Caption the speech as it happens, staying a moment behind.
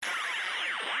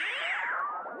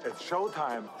It's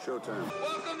showtime. Showtime.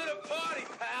 Welcome to the party,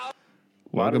 pal.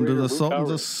 Welcome to the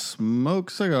Sultans of Smoke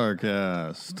Cigar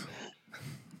Cast.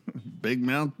 Big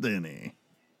Mouth Denny.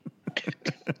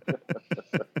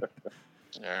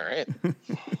 All right.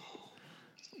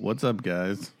 What's up,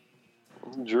 guys?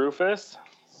 Drewfist.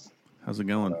 How's it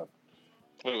going?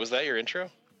 Wait, was that your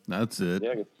intro? That's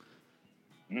it.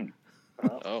 Yeah.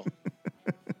 Oh.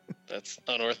 That's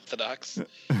unorthodox.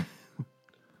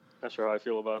 Not sure how I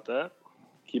feel about that.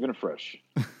 Keeping it fresh.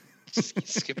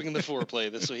 Skipping the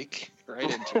foreplay this week. Right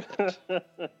into it.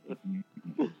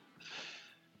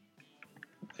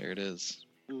 There it is.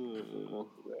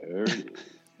 There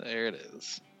it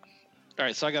is. All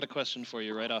right, so I got a question for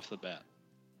you right off the bat.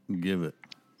 Give it.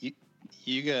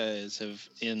 You guys have,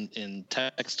 in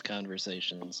text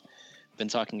conversations, been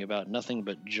talking about nothing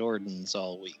but Jordans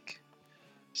all week.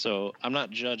 So I'm not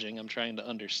judging. I'm trying to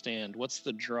understand. What's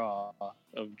the draw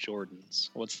of Jordans?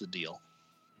 What's the deal?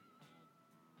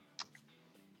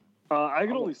 I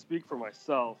can only speak for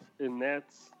myself, and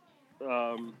that's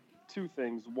two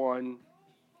things. One,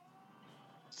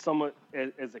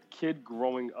 as a kid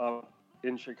growing up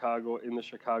in Chicago, in the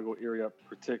Chicago area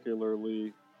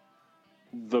particularly,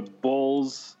 the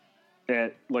Bulls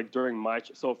during my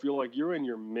so if you're in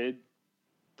your mid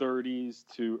 30s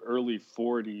to early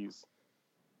 40s,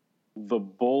 the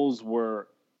Bulls were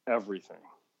everything,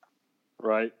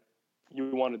 right?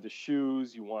 You wanted the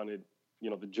shoes, you wanted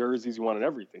the jerseys, you wanted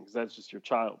everything because that's just your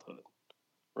childhood,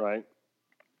 right?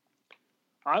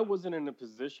 I wasn't in a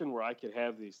position where I could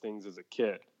have these things as a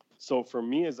kid. So for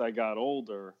me, as I got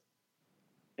older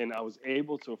and I was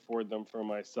able to afford them for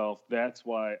myself, that's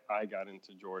why I got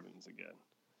into Jordans again.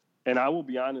 And I will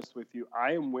be honest with you,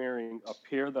 I am wearing a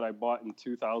pair that I bought in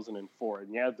 2004.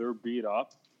 And yeah, they're beat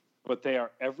up, but they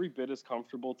are every bit as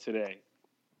comfortable today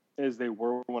as they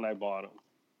were when I bought them.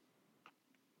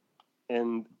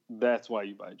 And that's why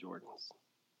you buy Jordans.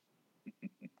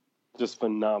 Just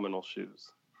phenomenal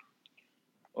shoes.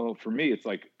 Well, for me, it's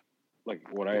like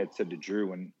what I had said to Drew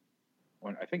when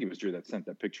I think it was Drew that sent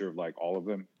that picture of all of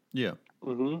them. Yeah.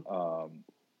 Mm-hmm.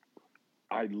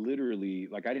 I literally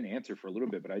I didn't answer for a little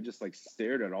bit, but I just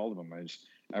stared at all of them.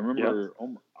 I remember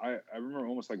I remember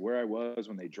almost where I was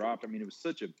when they dropped. I mean, it was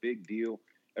such a big deal.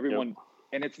 Everyone,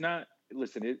 and it's not.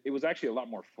 Listen, it was actually a lot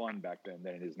more fun back then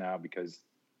than it is now because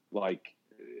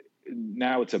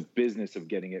now it's a business of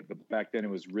getting it, but back then it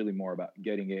was really more about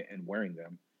getting it and wearing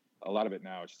them. A lot of it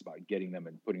now is just about getting them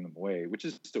and putting them away, which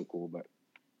is still cool. But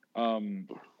I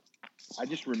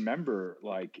just remember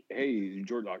hey,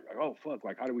 Jordan, oh fuck,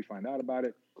 how do we find out about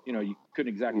it? You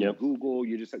couldn't exactly Google.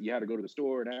 You had to go to the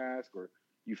store and ask, or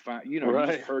you find, you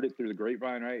just heard it through the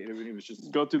grapevine, right? It was just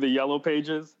go through the yellow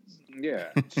pages.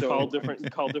 Yeah. So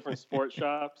call different sport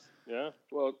shops. Yeah.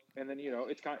 Well, and then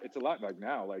it's a lot like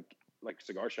now, like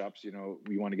cigar shops.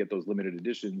 We want to get those limited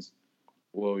editions.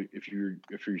 Well, if you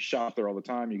shop there all the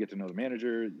time, you get to know the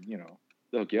manager. They'll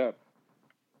hook you up.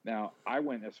 Now, I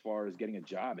went as far as getting a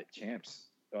job at Champs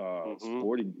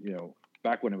Sporting.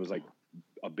 Back when it was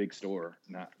a big store,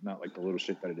 not like the little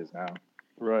shit that it is now.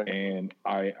 Right. And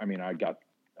I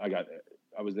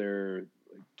was there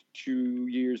 2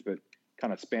 years, but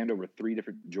kind of spanned over 3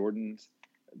 different Jordans,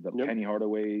 the Penny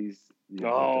Hardaways.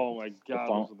 My God,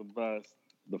 those are the best.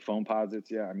 The foam posits,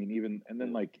 yeah. I mean, even and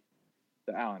then the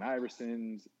Allen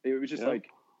Iversons. It was just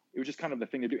it was just kind of the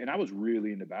thing to do. And I was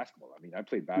really into basketball. I mean, I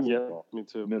played basketball me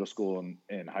too. Middle school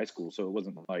and high school, so it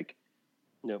wasn't I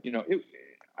don't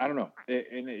know.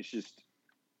 And it's just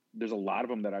there's a lot of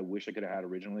them that I wish I could have had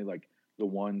originally, like the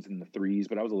 1s and the 3s,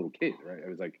 but I was a little kid, right? I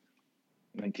was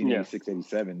 1986,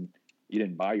 87. You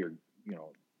didn't buy your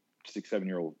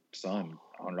 6-7-year-old son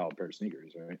 $100 pair of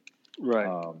sneakers, right? Right.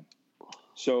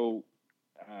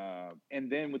 And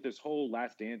then with this whole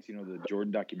Last Dance, the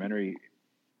Jordan documentary,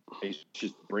 it's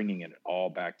just bringing it all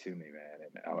back to me, man.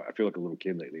 And I feel like a little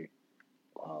kid lately,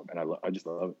 and I just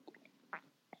love it.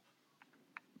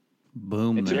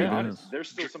 Boom! And to there be it honest, is. there's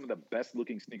still some of the best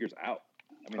looking sneakers out.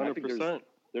 I mean, 100%. I think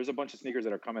there's a bunch of sneakers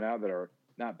that are coming out that are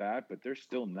not bad, but they're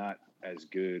still not as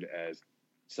good as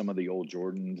some of the old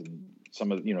Jordans and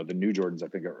some of the new Jordans. I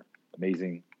think are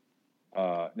amazing.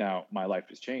 Now my life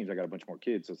has changed. I got a bunch more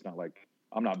kids, so it's not like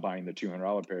I'm not buying the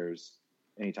 $200 pairs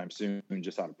anytime soon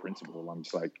just out of principle. I'm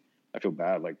just I feel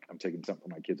bad, I'm taking something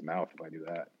from my kid's mouth if I do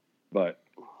that. But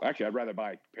actually, I'd rather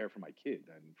buy a pair for my kid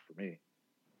than for me.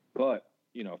 But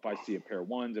if I see a pair of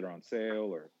 1s that are on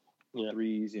sale or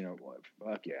 3s,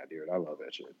 fuck yeah, dude, I love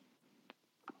that shit.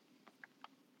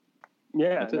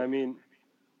 Yeah, and I mean,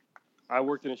 I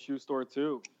worked in a shoe store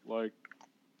too, the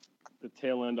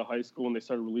tail end of high school, and they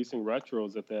started releasing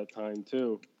retros at that time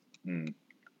too.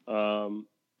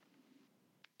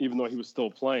 even though he was still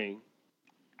playing,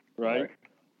 right?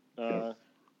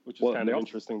 Which is kind of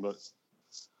interesting. But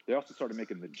they also started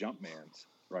making the Jumpmans,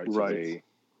 right? Right.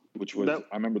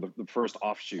 I remember the first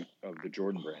offshoot of the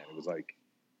Jordan brand. It was like,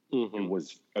 it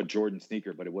was a Jordan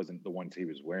sneaker, but it wasn't the ones he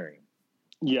was wearing.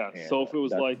 Yeah. And so if it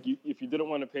was if you didn't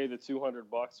want to pay the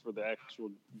 $200 for the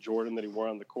actual Jordan that he wore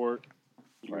on the court,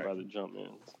 you could buy the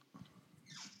Jumpmans.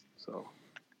 So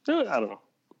I don't know.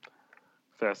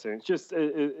 Fascinating. It's just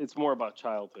it's more about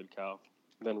childhood, Cal,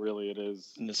 than really it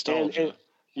is nostalgia.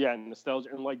 And nostalgia.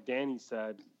 And like Danny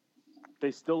said,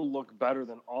 they still look better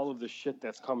than all of the shit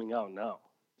that's coming out now.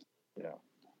 Yeah.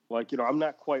 Like, I'm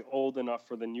not quite old enough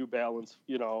for the New Balance,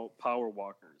 Power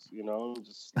Walkers,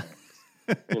 just,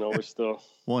 we're still.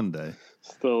 One day.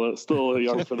 Still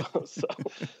young for those. So,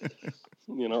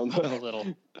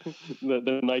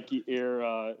 the Nike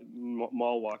Air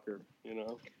Mall Walker,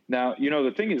 Now,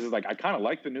 the thing is like, I kind of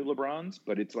like the new LeBrons,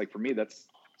 but it's like, for me, that's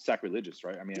sacrilegious,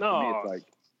 right? I mean, for me, it's like,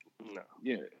 no,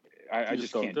 I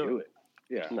just can't do it.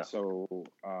 Yeah. No. So,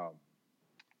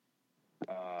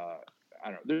 I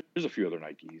don't know. There's a few other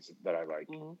Nikes that I like,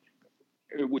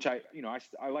 which I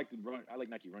like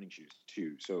Nike running shoes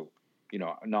too. So,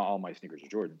 not all my sneakers are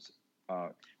Jordans.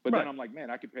 But then I'm like, man,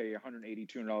 I could pay $180,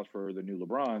 $200 for the new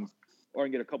LeBrons, or I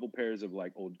can get a couple pairs of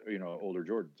like older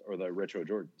Jordans or the retro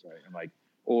Jordans, right? And like,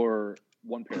 or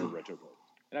one pair of retro Jordans.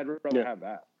 And I'd rather have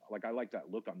that. Like, I like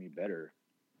that look on me better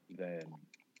than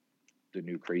the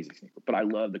new crazy sneaker. But I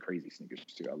love the crazy sneakers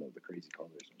too. I love the crazy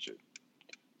colors and shit.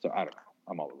 So I don't know.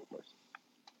 I'm all over the place.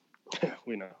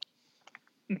 We know.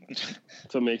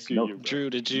 So it makes you. Drew,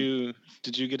 did you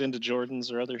get into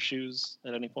Jordans or other shoes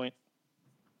at any point?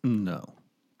 No,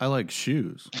 I like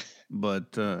shoes,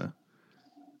 but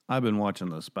I've been watching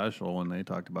the special and they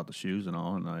talked about the shoes and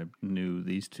all, and I knew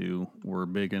these two were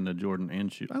big into Jordan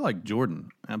and shoes. I like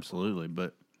Jordan, absolutely,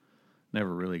 but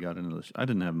never really got into the. I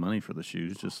didn't have money for the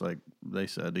shoes, just like they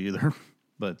said either.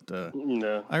 But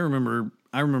no. I remember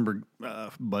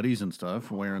buddies and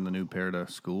stuff wearing the new pair to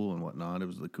school and whatnot. It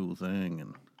was the cool thing,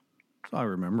 and so I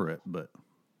remember it. But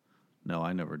no,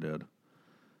 I never did.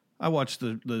 I watched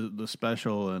the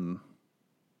special and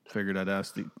figured I'd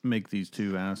make these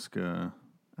two ask a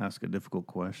difficult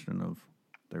question of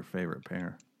their favorite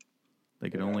pair. They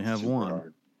could only have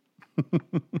one.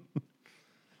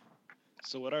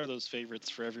 So, what are those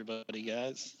favorites for everybody,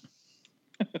 guys?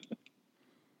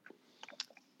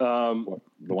 The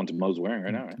ones Mo's wearing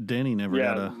right now, right? Danny never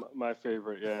got a... my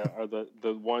favorite, are the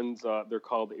ones, they're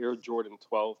called Air Jordan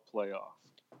 12 Playoff.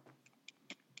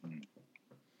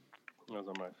 Those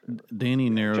are my favorite. Danny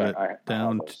narrowed it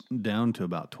down to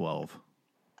about 12.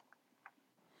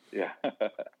 Yeah.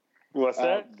 What's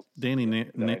that? Danny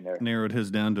narrowed his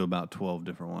down to about 12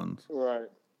 different ones. Right.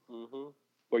 Mm-hmm.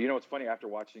 Well, what's funny, after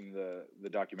watching the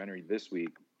documentary this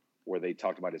week where they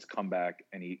talked about his comeback,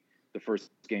 and the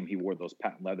first game he wore those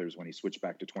patent leathers when he switched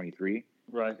back to 23.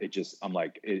 Right. I'm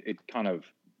like, it kind of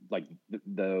like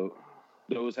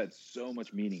those had so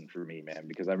much meaning for me, man,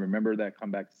 because I remember that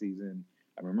comeback season.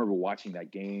 I remember watching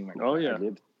that game. I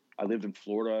lived in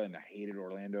Florida and I hated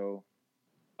Orlando.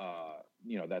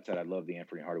 That said, I love the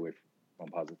Anthony Hardaway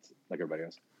composites like everybody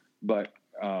else. But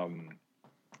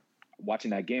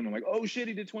watching that game, I'm like, oh shit,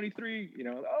 he did 23.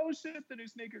 Oh shit, the new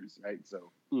sneakers, right?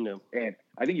 So, and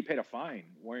I think he paid a fine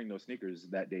wearing those sneakers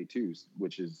that day too,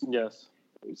 which is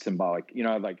symbolic.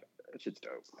 Like, that shit's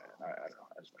dope, man. I don't know,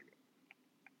 I just like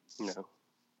it. No,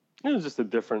 it was just a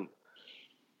different.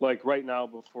 Like right now,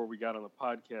 before we got on the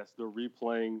podcast, they're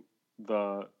replaying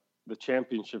the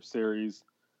championship series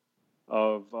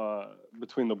of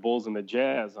between the Bulls and the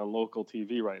Jazz on local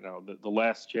TV right now. The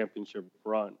last championship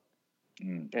run.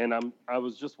 And I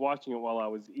was just watching it while I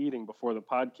was eating before the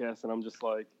podcast, and I'm just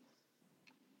like,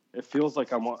 it feels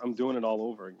like I'm doing it all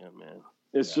over again, man.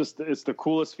 It's it's the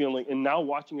coolest feeling. And now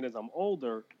watching it as I'm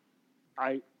older,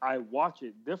 I watch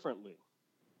it differently.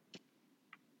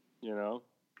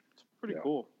 It's pretty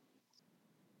cool.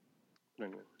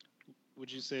 Anyway.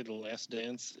 Would you say The Last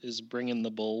Dance is bringing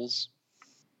the Bulls?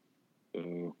 What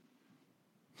do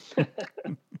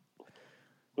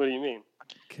you mean?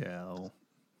 Cal.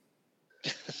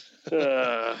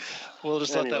 We'll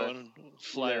just let that one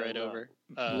fly over.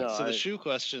 The shoe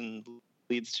question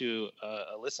leads to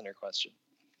a listener question.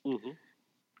 Mm-hmm.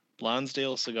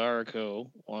 Lonsdale Cigar Co.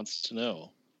 wants to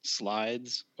know,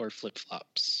 slides or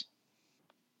flip-flops?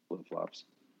 Flip-flops.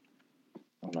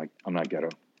 I'm not ghetto.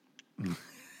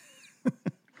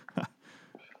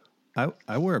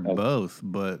 I wear both,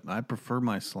 but I prefer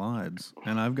my slides.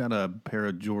 And I've got a pair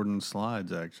of Jordan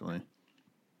slides, actually.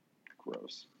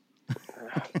 Gross. Do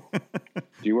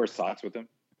you wear socks with them?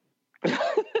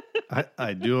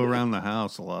 I do around the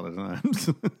house a lot of times.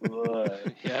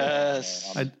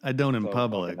 Yes. I don't in So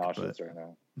public, fucking but nauseous right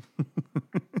now.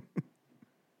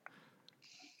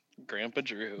 Grandpa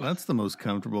Drew. that's the most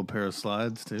comfortable pair of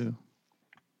slides too.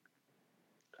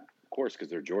 Of course, because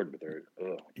they're Jordan, but they're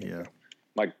Yeah.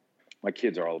 My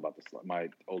kids are all about the slide. My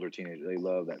older teenagers, they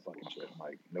love that fucking shit. I'm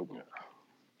like, nope.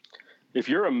 If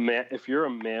you're a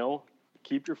male,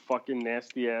 keep your fucking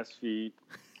nasty ass feet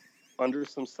under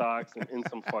some socks and in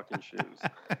some fucking shoes.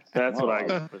 That's what I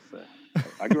got to say.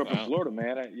 I grew up in Florida,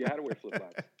 man. You had to wear flip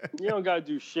flops. You don't gotta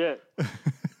do shit.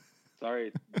 Sorry,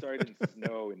 it didn't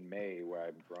snow in May where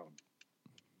I'm from.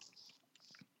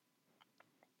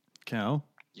 Cal?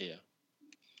 Yeah.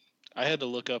 I had to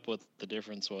look up what the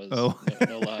difference was. Oh.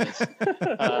 No lies.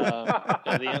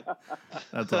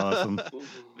 That's awesome.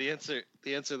 The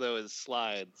answer though is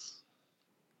slides.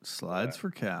 Slides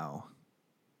for Cal.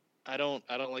 I don't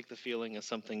like the feeling of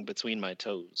something between my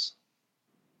toes.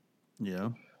 Yeah.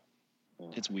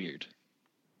 It's weird.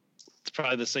 It's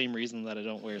probably the same reason that I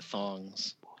don't wear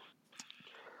thongs.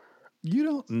 You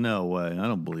don't? No way. I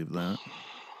don't believe that.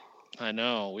 I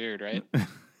know, weird, right?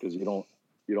 Because you don't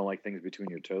like things between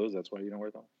your toes. That's why you don't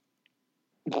wear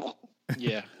them.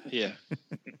 Yeah.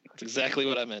 That's exactly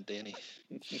what I meant, Danny.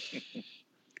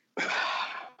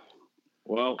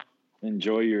 Well,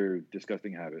 enjoy your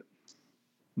disgusting habit.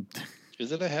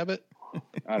 Is it a habit?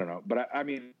 I don't know, but I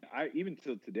mean, even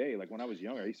till today, like when I was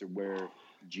younger, I used to wear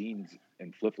jeans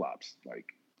and flip flops like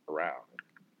around.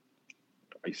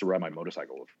 I used to ride my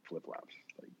motorcycle with flip flops.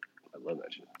 Like I love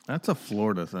that shit. That's a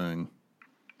Florida thing.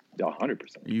 100%.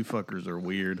 You fuckers are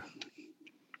weird.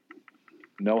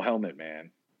 No helmet,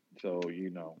 man. So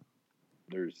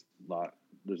there's a lot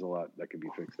that could be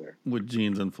fixed there. With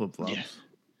jeans and flip flops. Yeah.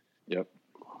 Yep.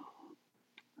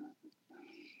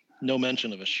 No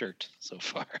mention of a shirt so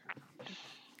far.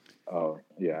 Oh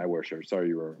yeah, I wear shirts. Sorry,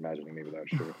 you were imagining me without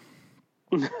a shirt.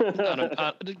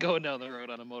 Going down the road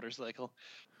on a motorcycle.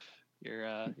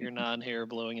 Your non-hair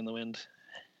blowing in the wind.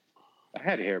 I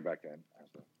had hair back then.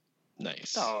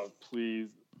 Nice. Oh, please.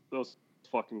 Those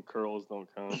fucking curls don't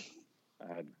count.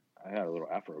 I had a little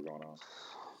afro going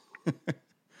on.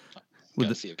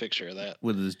 Gotta see a picture of that.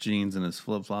 With his jeans and his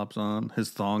flip flops on,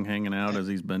 his thong hanging out as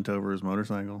he's bent over his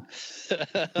motorcycle.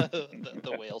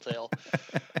 the whale tail.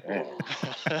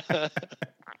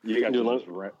 You got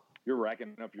you're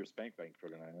racking up your spank bank for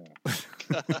tonight.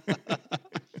 Yeah.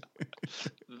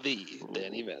 The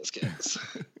Danny Vasquez.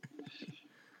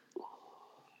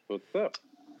 What's up?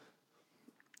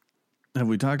 Have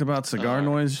we talked about cigar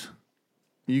noise?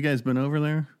 You guys been over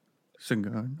there?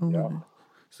 Cigar noise. Yeah.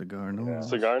 Cigar noise. Yeah.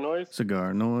 Cigar noise?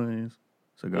 Cigar noise.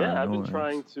 Cigar noise. Yeah, I've been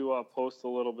trying to post a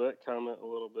little bit, comment a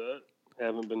little bit.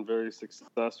 Haven't been very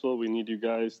successful. We need you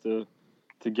guys to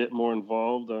get more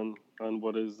involved on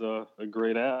what is a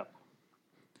great app.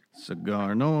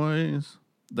 Cigar noise.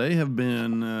 They have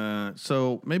been,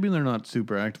 so maybe they're not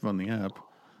super active on the app,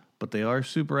 but they are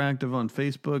super active on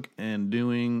Facebook and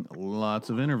doing lots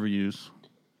of interviews.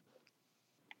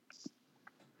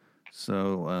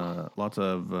 So lots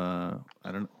of,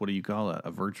 what do you call that?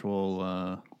 A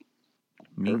virtual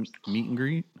meet and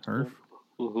greet? HERF?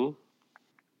 Mm-hmm.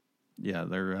 Yeah,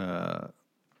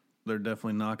 they're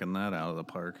definitely knocking that out of the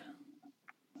park.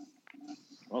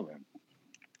 Well then,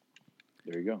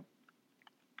 there you go.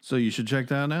 So you should check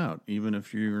that out, even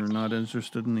if you're not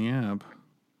interested in the app.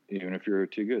 Even if you're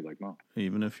too good, like Mo.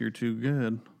 Even if you're too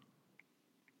good.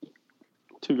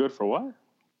 Too good for what?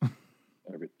 I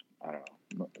don't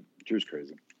know. Drew's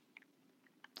crazy.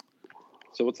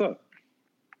 So what's up?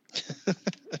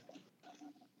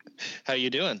 How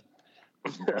you doing?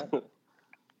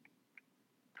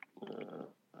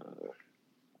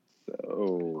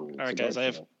 All right, guys.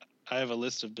 I have a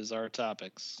list of bizarre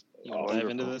topics. You want to dive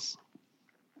into this?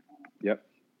 Yep.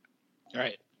 All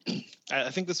right.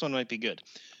 I think this one might be good.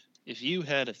 If you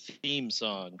had a theme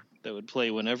song that would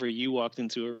play whenever you walked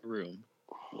into a room,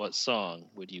 what song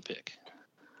would you pick?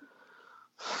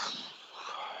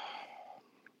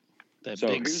 That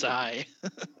big sigh.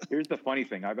 Here's the funny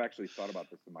thing. I've actually thought about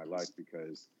this in my life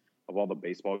because of all the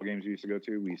baseball games we used to go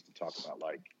to. We used to talk about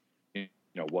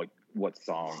what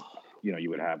song you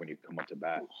would have when you come up to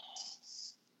bat.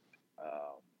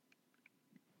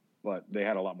 But they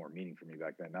had a lot more meaning for me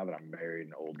back then. Now that I'm married and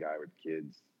an old guy with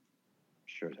kids, I'm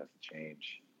sure it has to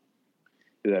change.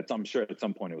 I'm sure at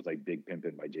some point it was like Big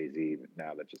Pimpin' by Jay-Z, but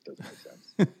now that just doesn't make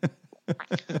sense.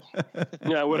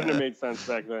 Yeah, it wouldn't have made sense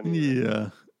back then either. Yeah.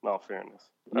 In all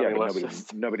fairness. Yeah, but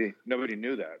nobody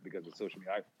knew that because of social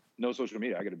media. No social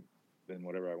media. I could have been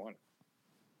whatever I wanted.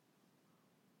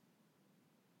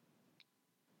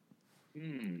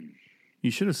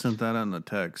 You should have sent that on the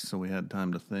text so we had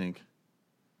time to think.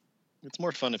 It's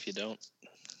more fun if you don't.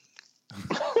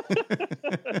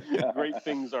 Great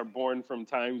things are born from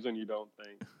times when you don't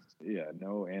think. Yeah,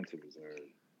 no answers are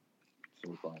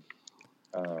so fun.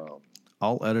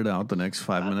 I'll edit out the next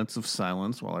 5 minutes of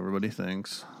silence while everybody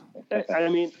thinks. I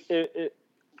mean,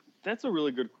 that's a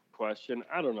really good question.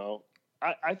 I don't know.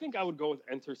 I think I would go with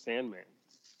Enter Sandman.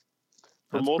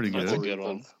 That's pretty good. That's a good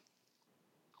one.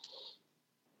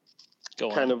 Go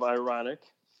on. Kind of ironic.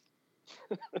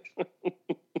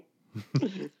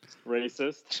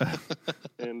 Racist.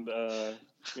 And,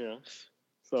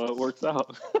 so it works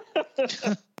out.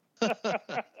 I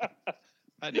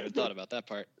hadn't even thought about that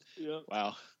part. Yeah.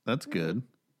 Wow. That's good.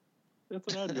 That's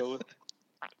what I'd go with.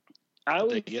 I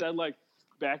always said, like,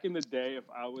 back in the day,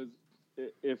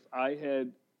 if I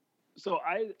had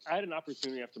an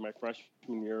opportunity after my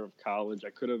freshman year of college. I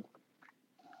could have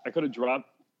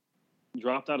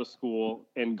dropped out of school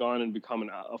and gone and become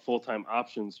a full-time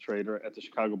options trader at the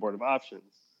Chicago Board of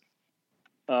Options.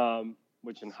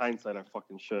 Which in hindsight I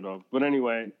fucking should have. But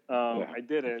anyway, I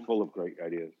didn't. Full of great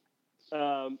ideas.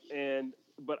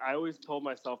 But I always told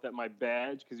myself that my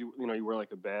badge, because you wear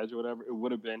like a badge or whatever, it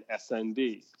would have been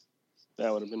SND.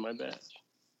 That would have been my badge.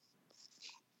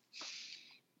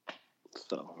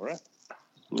 So, All right.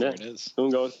 There it is.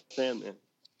 We'll go with Sandman.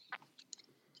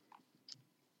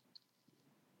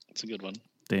 It's a good one.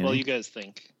 Danny? Well, you guys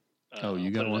think. You I'll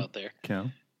got put one? it out there.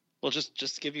 Cal? Well, just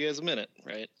to give you guys a minute,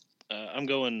 right? I'm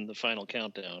going the final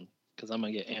countdown because I'm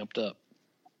gonna get amped up.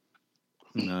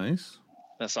 Nice.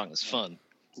 That song is fun.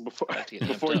 Before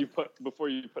you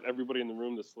put everybody in the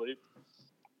room to sleep.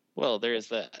 Well, there is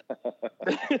that.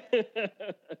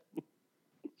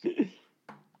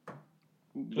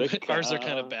 Ours are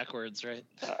kind of backwards, right?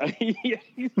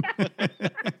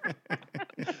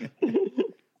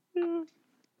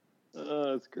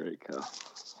 Oh, that's great, Kyle.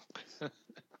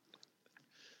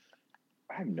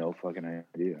 I have no fucking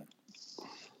idea.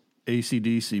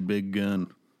 AC/DC, Big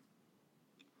Gun.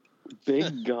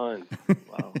 Big Gun.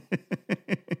 Wow.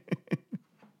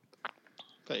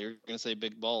 Thought you were going to say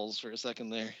big balls for a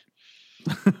second there.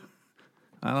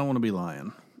 I don't want to be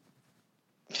lying.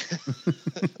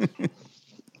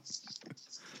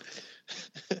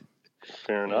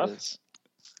 Fair enough.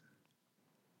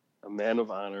 A man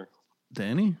of honor.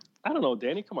 Danny? I don't know,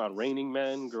 Danny. Come on, Raining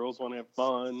Men. Girls want to have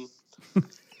fun.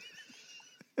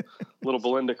 Little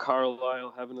Belinda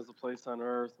Carlisle. Heaven is a place on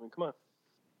earth. I mean, come on.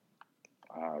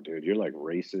 Wow, dude, you're like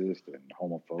racist and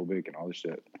homophobic and all this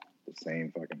shit at the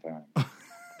same fucking time.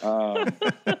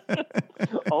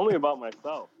 Only about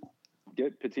myself.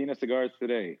 Get Patina cigars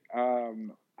today. I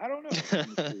don't know.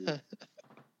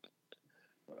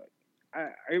 But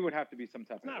it would have to be some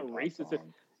type It's not of racist.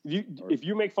 song. If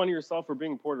you make fun of yourself for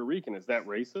being Puerto Rican, is that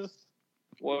racist?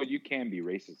 Well, you can be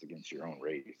racist against your own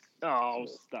race. Oh,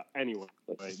 stop. Anyway,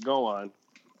 go on.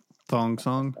 Thong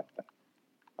song?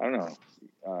 I don't know.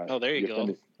 Oh, there you go.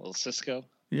 offended- Little Cisco.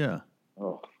 Yeah.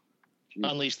 Oh,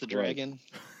 Jesus Unleash the Christ. Dragon.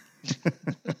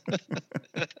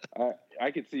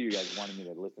 I could see you guys wanting me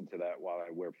to listen to that while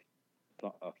I wear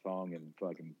a thong and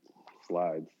fucking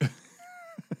slides.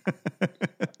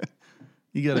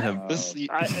 You got to have...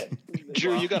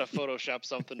 Drew, you got to Photoshop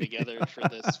something together for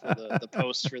this, for the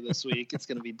post for this week. It's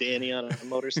going to be Danny on a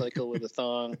motorcycle with a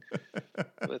thong,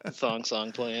 with the thong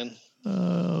song playing.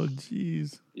 Oh,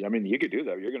 jeez. Yeah, I mean, you could do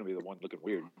that. You're going to be the one looking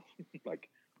weird. Like,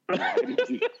 why did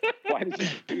you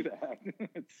do that?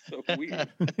 It's so weird.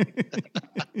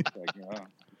 It's like,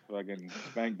 fucking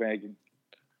spank banking.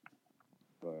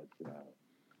 But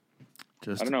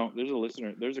Just I don't know.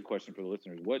 There's a question for the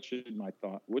listeners. What should my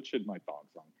thong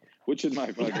song? What should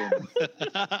my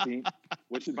fucking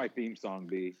what should my theme song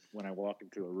be when I walk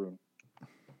into a room?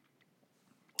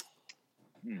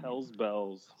 Hell's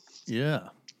Bells. Yeah.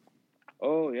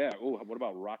 Oh yeah. Oh, what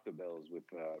about Rock the Bells with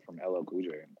from LL Cool J?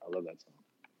 I love that song.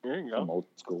 There you From go. old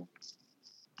school.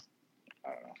 I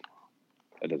don't know.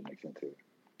 That doesn't make sense either.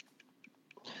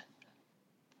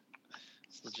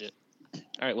 It's legit.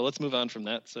 All right, well, let's move on from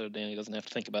that so Danny doesn't have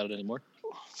to think about it anymore.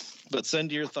 But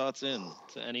send your thoughts in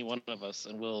to any one of us,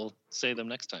 and we'll say them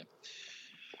next time.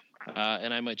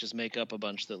 And I might just make up a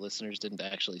bunch that listeners didn't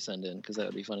actually send in, because that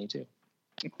would be funny, too.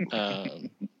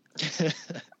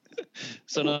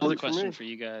 So another question for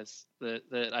you guys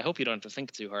that I hope you don't have to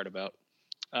think too hard about.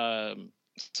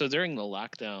 So during the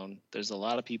lockdown, there's a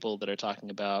lot of people that are talking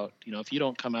about, if you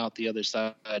don't come out the other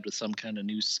side with some kind of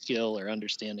new skill or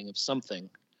understanding of something,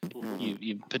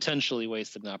 you potentially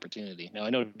wasted an opportunity. Now,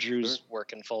 I know Drew's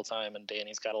working full time and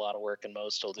Danny's got a lot of work and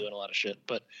Mo's still doing a lot of shit,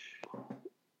 but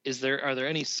are there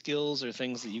any skills or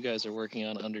things that you guys are working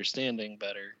on understanding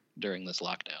better during this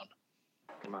lockdown?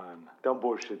 Come on. Don't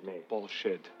bullshit me.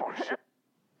 Bullshit.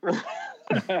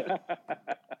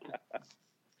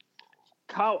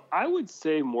 Kyle, I would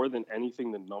say more than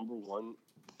anything, the number one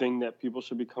thing that people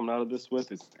should be coming out of this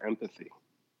with is empathy.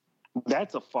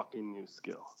 That's a fucking new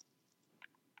skill.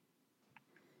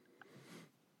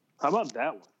 How about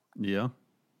that one? Yeah.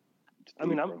 I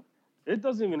mean, it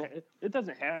doesn't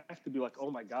have to be like,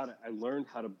 oh my God, I learned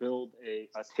how to build a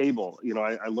table. You know,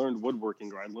 I learned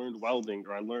woodworking, or I learned welding,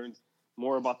 or I learned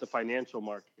more about the financial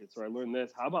markets, or I learned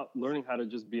this. How about learning how to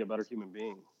just be a better human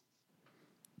being?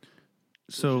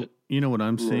 So, you know what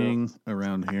I'm seeing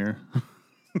around here?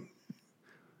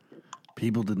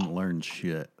 People didn't learn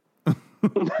shit.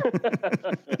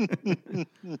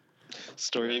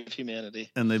 Story of humanity.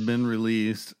 And they've been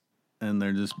released, and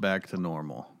they're just back to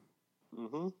normal.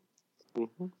 Mm-hmm.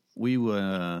 Mm-hmm. We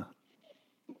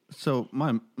so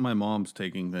my mom's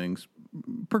taking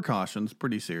precautions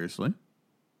pretty seriously.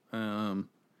 So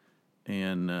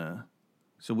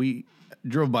we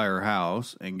drove by her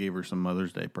house and gave her some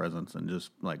Mother's Day presents and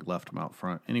just like left them out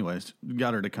front. Anyways,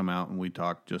 got her to come out and we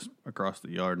talked just across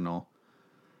the yard and all.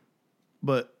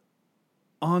 But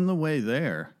on the way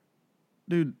there,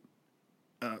 dude,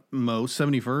 Mo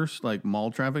 71st, like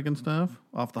mall traffic and stuff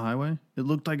off the highway, it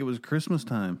looked like it was Christmas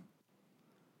time.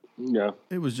 Yeah.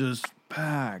 It was just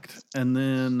packed. And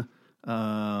then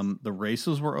the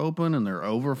races were open and their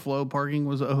overflow parking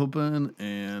was open.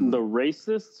 And the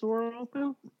racists were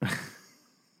open?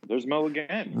 There's Mo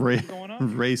again. What's going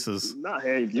on? Races. No,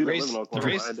 hey, you don't live in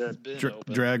Oklahoma. I did.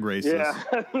 Drag races.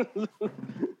 Yeah.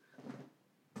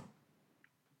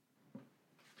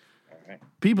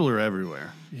 People are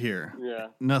everywhere here. Yeah.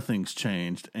 Nothing's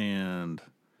changed, and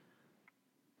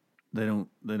they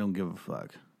don't give a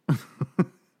fuck.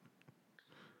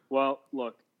 Well,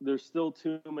 look, there's still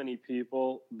too many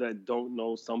people that don't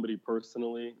know somebody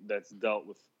personally that's dealt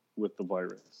with the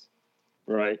virus,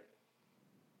 right?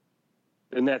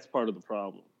 And that's part of the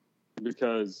problem,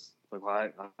 because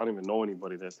like I don't even know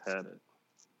anybody that's had it,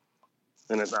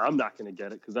 and I'm not going to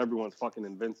get it because everyone's fucking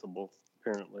invincible,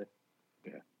 apparently.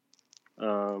 Yeah.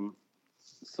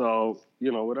 So,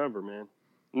 you know, whatever, man.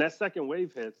 And that second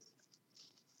wave hits.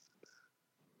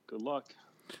 Good luck.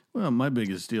 Well, my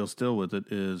biggest deal still with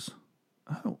it is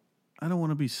I don't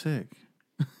want to be sick.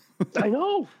 I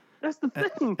know. That's the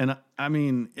thing. And I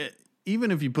mean, even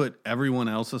if you put everyone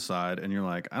else aside and you're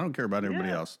like, I don't care about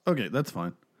everybody else. Okay, that's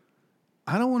fine.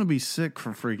 I don't want to be sick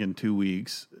for freaking 2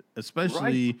 weeks,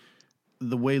 especially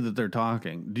the way that they're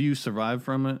talking. Do you survive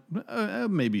from it?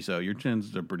 Maybe so. Your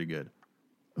chances are pretty good.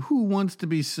 Who wants to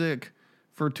be sick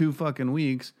for 2 fucking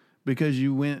weeks because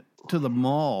you went to the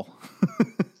mall?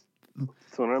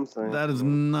 That's what I'm saying. That is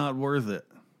not worth it.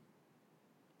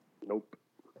 Nope.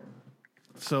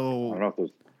 So I don't know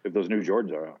if those new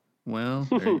Jordans are out. Well,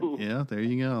 there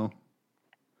you go.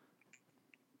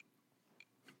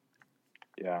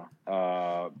 Yeah.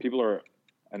 People are,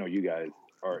 I know you guys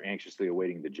are anxiously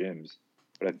awaiting the gyms,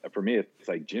 but for me, it's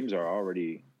like gyms are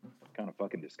already kind of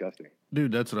fucking disgusting.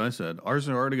 Dude, that's what I said. Ours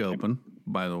are already open,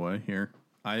 by the way, here.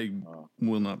 I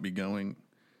will not be going.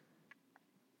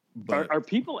 But Are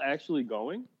people actually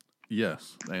going?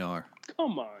 yes, they are.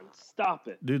 Come on, stop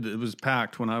it. Dude, it was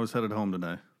packed when I was headed home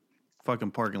today.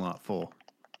 Fucking parking lot full.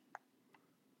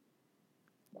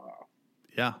 Wow.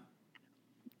 Yeah.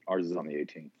 Ours is on the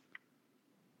 18th.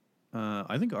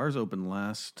 I think ours opened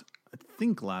last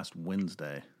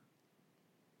Wednesday.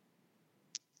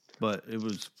 But it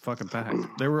was fucking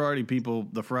packed. There were already people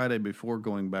the Friday before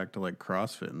going back to like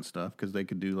CrossFit and stuff because they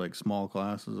could do like small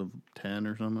classes of 10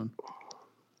 or something.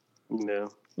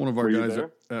 No. One of our Were you guys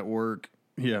there? at work.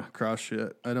 Yeah, cross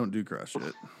shit. I don't do cross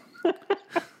shit.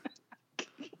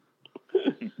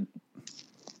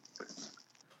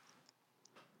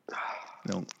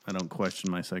 I don't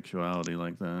question my sexuality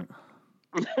like that.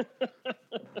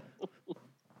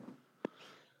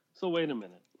 So wait a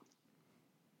minute.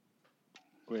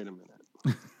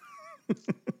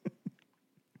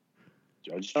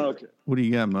 Judge. Okay. What do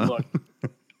you got, Mo? Look.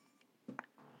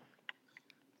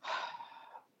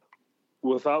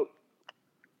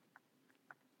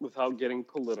 Without getting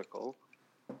political,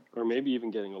 or maybe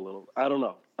even getting a little, I don't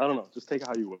know. Just take it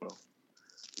how you will.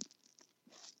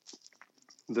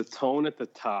 The tone at the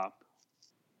top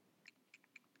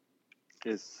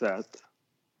is set.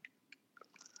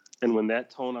 And when that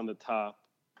tone on the top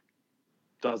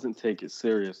doesn't take it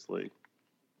seriously,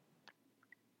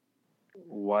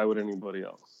 why would anybody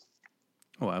else?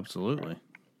 Oh, absolutely.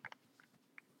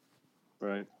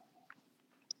 Right?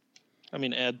 I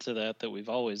mean, add to that we've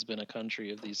always been a country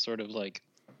of these sort of like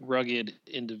rugged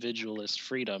individualist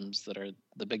freedoms that are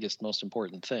the biggest, most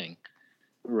important thing.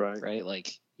 Right. Right?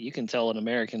 Like, you can tell an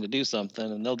American to do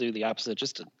something and they'll do the opposite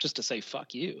just to say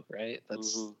fuck you, right?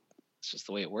 That's just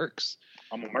the way it works.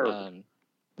 I'm American.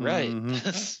 Right.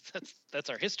 That's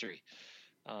our history.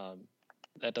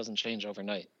 That doesn't change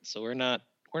overnight. So we're not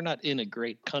in a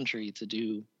great country to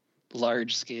do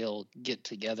large scale get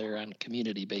together on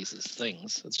community basis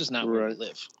things. It's just not where we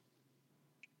live.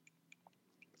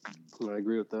 I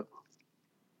agree with that.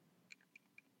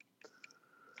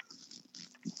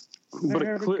 But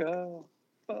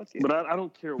I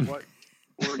don't care what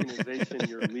organization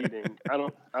you're leading. I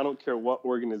don't care what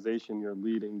organization you're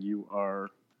leading. You are,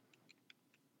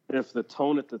 if the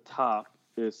tone at the top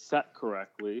is set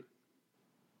correctly,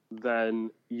 then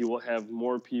you will have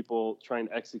more people trying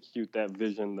to execute that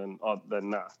vision than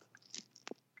not.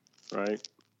 Right?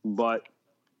 But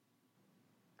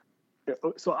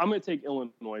so I'm going to take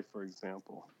Illinois, for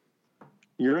example.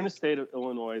 You're in a state of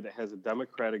Illinois that has a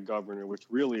Democratic governor, which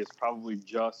really is probably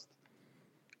just,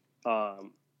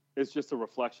 it's just a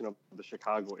reflection of the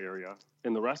Chicago area.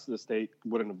 And the rest of the state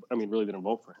really didn't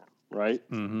vote for him, right?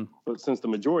 Mm-hmm. But since the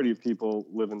majority of people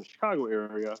live in the Chicago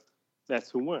area,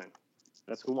 that's who won.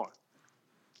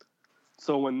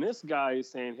 So when this guy is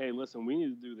saying, hey, listen, we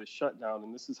need to do this shutdown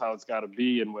and this is how it's got to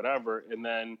be and whatever, and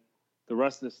then the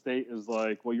rest of the state is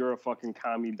like, well, you're a fucking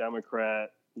commie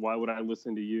Democrat. Why would I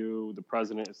listen to you? The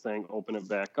president is saying, open it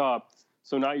back up.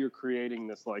 So now you're creating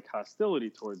this like hostility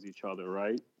towards each other,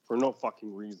 right? For no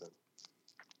fucking reason.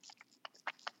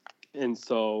 And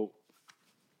so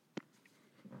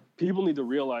people need to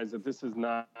realize that this is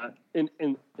not, and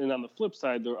on the flip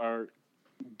side, there are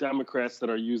Democrats that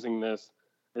are using this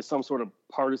as some sort of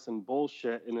partisan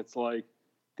bullshit. And it's like,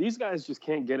 these guys just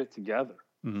can't get it together.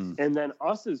 Mm-hmm. And then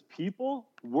us as people,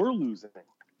 we're losing.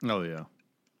 Oh, yeah.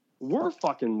 We're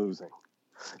fucking losing.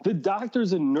 The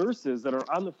doctors and nurses that are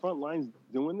on the front lines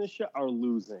doing this shit are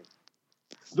losing.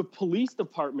 The police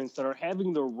departments that are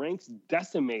having their ranks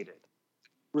decimated,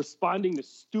 responding to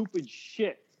stupid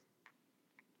shit,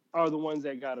 are the ones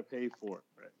that got to pay for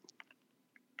it.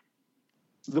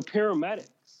 The paramedics.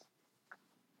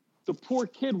 The poor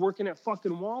kid working at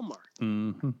fucking Walmart.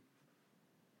 Mm-hmm.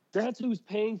 That's who's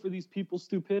paying for these people's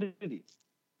stupidity.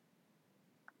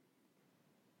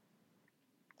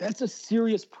 That's a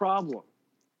serious problem.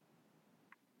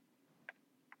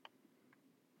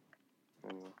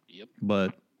 Yep.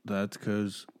 But that's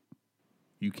because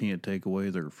you can't take away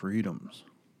their freedoms.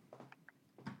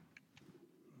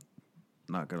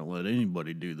 Not going to let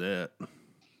anybody do that.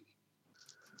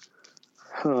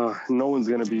 No one's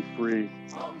going to be free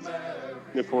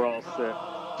if we're all sick.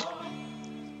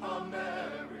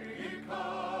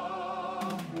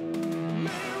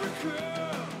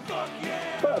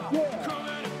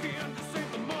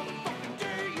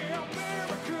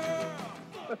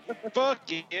 Fuck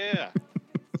yeah.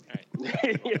 All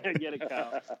right. Yeah, get it,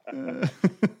 Kyle.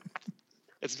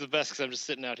 It's the best because I'm just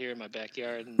sitting out here in my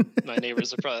backyard and my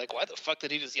neighbors are probably like, why the fuck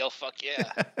did he just yell fuck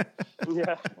yeah?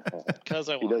 Yeah. Because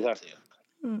I wanted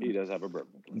to. He does have a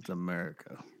bourbon. It's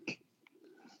America.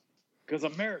 Because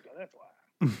America, that's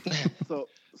why.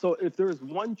 So if there's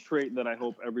one trait that I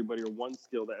hope everybody, or one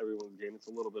skill that everyone's gained, it's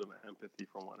a little bit of an empathy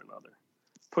for one another.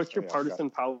 Put your partisan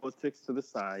politics to the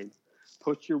side.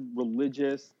 Put your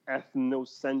religious,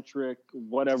 ethnocentric,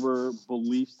 whatever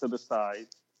beliefs to the side.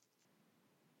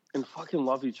 And fucking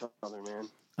love each other, man.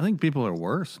 I think people are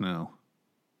worse now.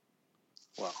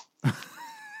 Wow. Yeah,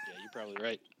 you're probably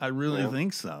right. I really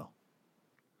think so.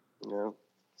 Yeah.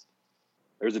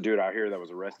 There's a dude out here that was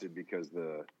arrested because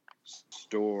the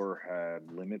store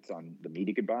had limits on the meat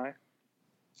he could buy.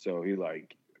 So he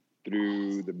like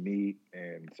threw the meat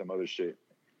and some other shit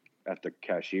at the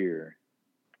cashier,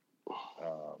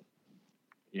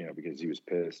 because he was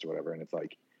pissed or whatever. And it's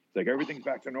like everything's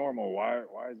back to normal. Why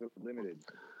is it limited?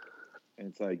 And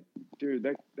it's like, dude,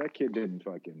 that kid didn't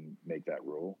fucking make that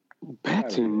rule. Back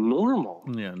to normal?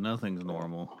 Yeah, nothing's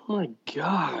normal. Oh my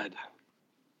God.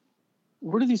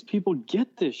 Where do these people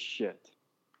get this shit?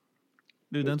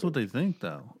 Dude, that's what they think,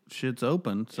 though. Shit's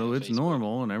open, so it's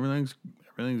normal, and everything's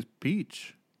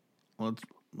peach.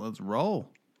 Let's roll.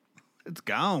 It's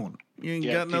gone. You ain't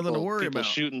got nothing to worry about.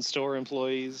 People shooting store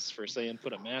employees for saying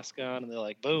put a mask on, and they're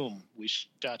like, boom, we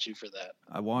shot you for that.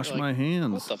 I wash my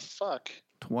hands. What the fuck?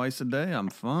 Twice a day. I'm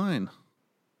fine.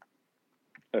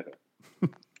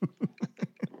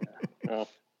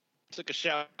 Took a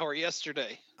shower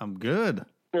yesterday. I'm good.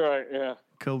 Right, yeah.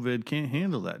 COVID can't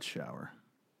handle that shower.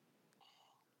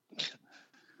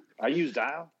 I use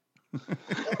Dial.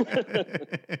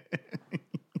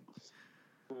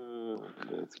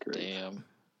 That's great. Damn.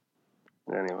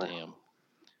 Anyway.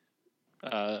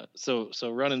 Damn. So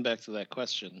running back to that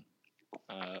question,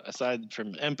 aside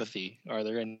from empathy, are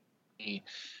there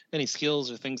any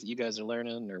skills or things that you guys are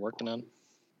learning or working on?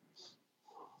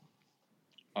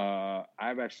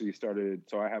 I've actually started.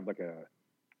 So I have like a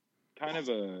kind of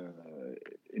a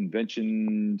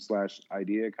invention /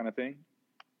 idea kind of thing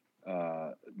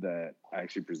that I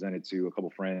actually presented to a couple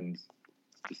friends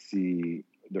to see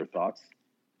their thoughts.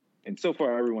 And so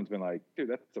far, everyone's been like, dude,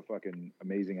 that's a fucking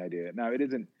amazing idea. Now, it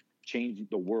isn't change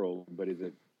the world, but is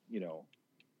it,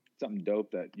 something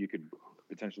dope that you could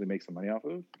potentially make some money off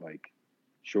of? Like,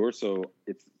 sure. So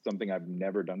it's something I've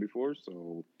never done before.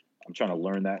 So I'm trying to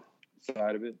learn that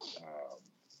side of it.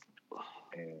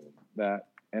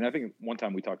 And I think one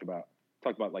time we talked about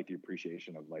like the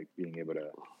appreciation of like being able to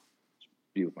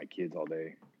be with my kids all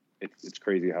day. It's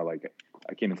crazy how like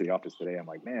I came into the office today. I'm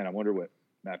like, man, I wonder what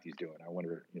Matthew's doing. I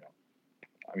wonder,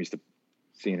 I'm used to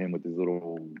seeing him with his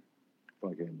little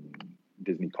fucking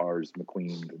Disney cars,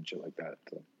 McQueens and shit like that.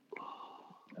 So,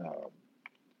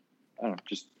 I don't know,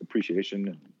 just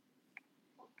appreciation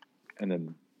and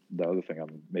then the other thing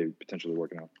I'm maybe potentially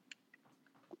working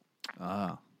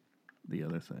on. The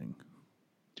other thing.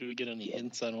 Do we get any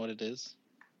hints on what it is?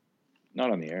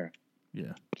 Not on the air.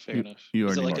 Yeah. Fair enough.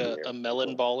 Is it like a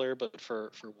melon baller, but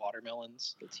for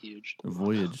watermelons? That's huge.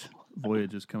 Voyage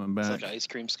is coming back. It's like an ice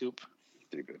cream scoop.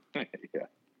 Stupid. Yeah.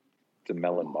 It's a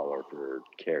melon baller for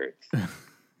carrots.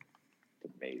 It's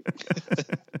amazing.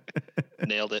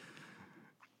 Nailed it.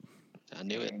 I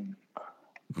knew it.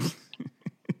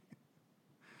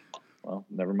 Well,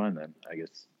 never mind then. I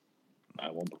guess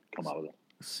I won't come out with it.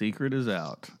 Secret is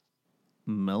out.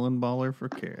 Melon baller for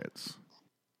carrots.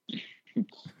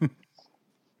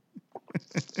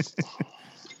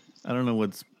 I don't know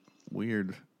what's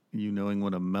weird. You knowing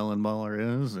what a melon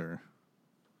baller is, or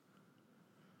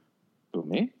Who,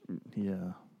 me?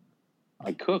 Yeah.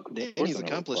 I cook. Danny's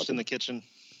accomplished in the kitchen.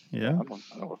 Yeah. I don't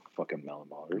know what fucking melon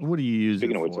baller is. What do you use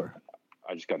Speaking it of for?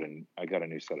 which, I got a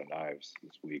new set of knives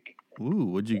this week. Ooh,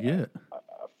 what'd you get? I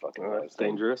fucking That's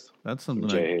dangerous. That's something.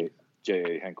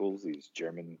 J.A. Henkel's, these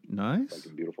German, nice,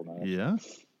 fucking beautiful knives. Yeah.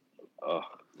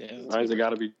 Yeah. Why has it got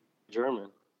to be German?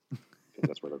 Because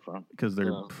that's where they're from. Because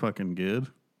they're fucking good.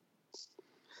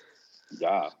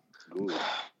 Yeah, good.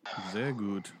 Sehr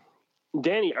gut.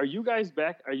 Danny, are you guys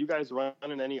back? Are you guys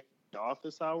running any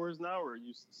office hours now, or are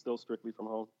you still strictly from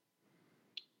home?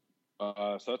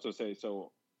 So that's what I say.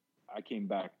 So I came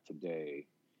back today.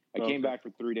 I came back for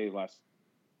 3 days last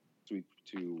week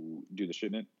to do the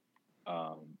shipment.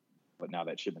 But now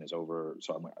that shipment is over.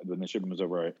 So when the shipment was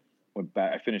over, I went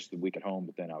back. I finished the week at home,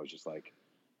 but then I was just like,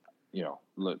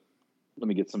 let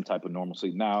me get some type of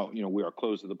normalcy. Now, we are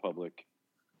closed to the public.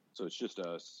 So it's just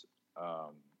us.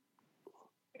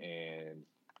 And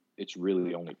it's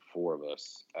really only 4 of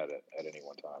us at any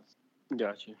one time.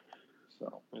 Got you.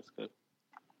 So that's good.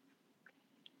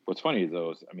 What's funny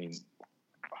though is, I mean,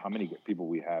 how many people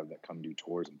we have that come do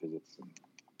tours and visits, and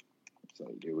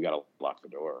so dude, we gotta lock the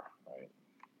door, right?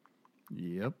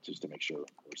 Yep. Just to make sure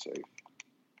we're safe.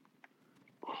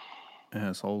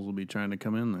 Assholes will be trying to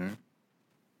come in there.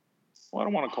 Well, I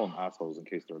don't want to call them assholes in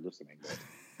case they're listening,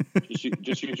 but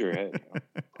just use your head.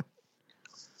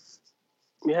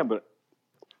 Yeah, but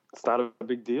it's not a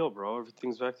big deal, bro.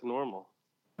 Everything's back to normal.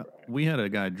 We had a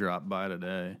guy drop by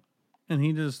today, and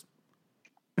he just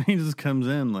comes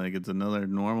in like it's another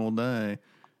normal day.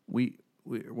 We're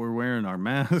wearing our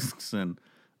masks, and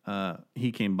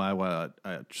he came by while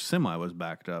a semi was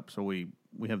backed up. So we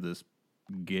have this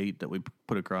gate that we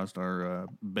put across our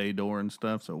bay door and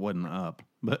stuff, so it wasn't up.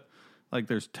 But like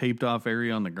there's taped off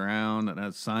area on the ground that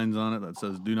has signs on it that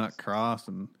says "Do not cross,"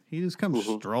 and he just comes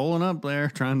strolling up there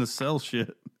trying to sell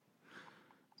shit.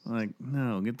 Like,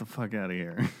 no, get the fuck out of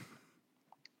here.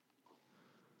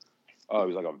 Oh,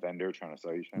 he was like a vendor trying to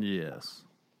sell you shit? Yes.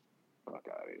 Fuck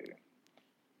out of here.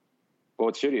 Well,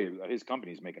 it's shitty. His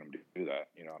company's making him do that.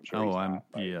 I'm sure he's not.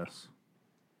 Yes.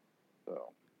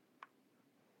 So,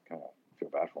 kind of feel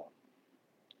bad for him.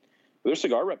 But there's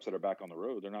cigar reps that are back on the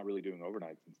road. They're not really doing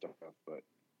overnights and stuff, but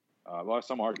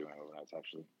some are doing overnights,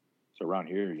 actually. So around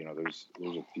here, there's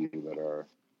a few that are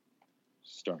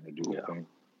starting to do their thing.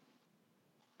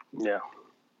 Yeah.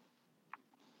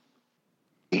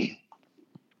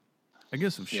 I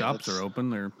guess if shops are open,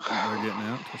 they're getting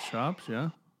out to shops, yeah.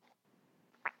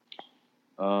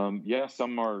 Yeah,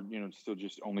 some are, still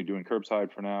just only doing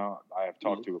curbside for now. I have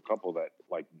talked to a couple that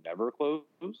like never closed.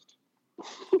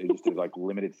 They just did like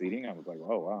limited seating. I was like,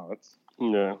 oh wow, that's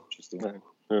interesting. Yeah.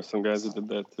 There's some guys that did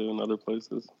that too in other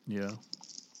places. Yeah.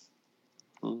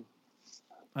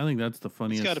 I think that's the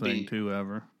funniest thing too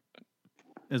ever.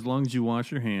 As long as you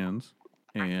wash your hands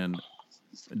and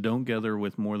don't gather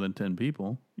with more than 10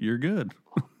 people, you're good.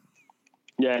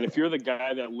 Yeah, and if you're the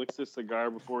guy that licks his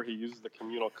cigar before he uses the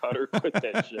communal cutter, quit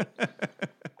that shit.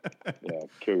 Yeah,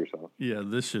 kill yourself. Yeah,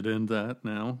 this should end that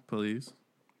now, please.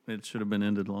 It should have been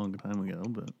ended a long time ago,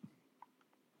 but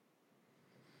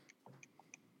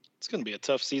It's going to be a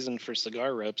tough season for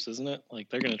cigar reps, isn't it? Like,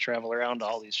 they're going to travel around to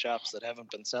all these shops that haven't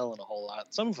been selling a whole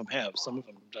lot. Some of them have. Some of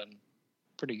them have done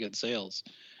pretty good sales.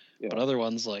 Yeah. But other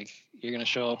ones, like, you're going to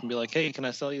show up and be like, hey, can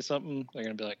I sell you something? They're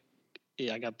going to be like,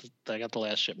 yeah, I got the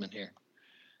last shipment here.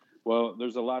 Well,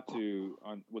 there's a lot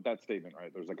with that statement,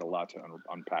 right? There's like a lot to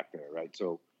unpack there, right?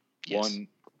 So, Yes. one,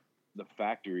 the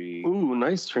factory. Ooh,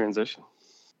 nice transition.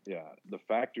 Yeah, the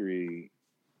factory,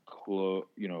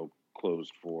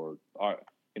 closed for,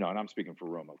 and I'm speaking for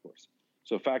Roma, of course.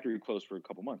 So, factory closed for a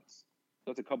couple months.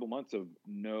 That's a couple months of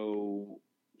no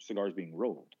cigars being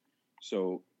rolled.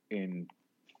 So, in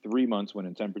 3 months when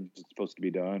intemperance is supposed to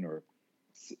be done, or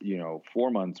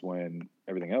 4 months when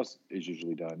everything else is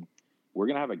usually done, we're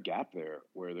going to have a gap there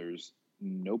where there's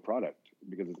no product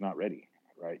because it's not ready,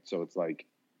 right? So it's like,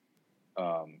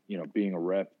 being a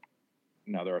rep.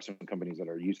 Now, there are some companies that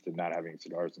are used to not having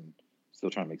cigars and still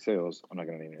trying to make sales. I'm not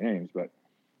going to name any names, but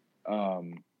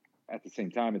at the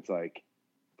same time, it's like,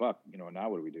 fuck, now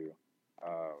what do we do?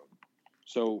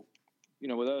 So,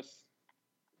 with us,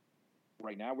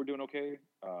 right now we're doing okay.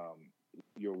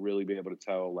 You'll really be able to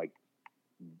tell, like,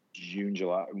 June,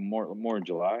 July, more in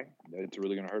July, that it's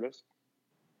really going to hurt us,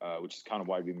 which is kind of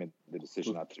why we made the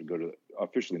decision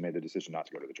officially made the decision not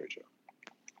to go to the trade show.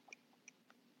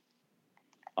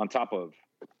 On top of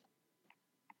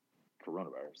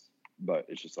coronavirus, but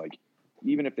it's just like,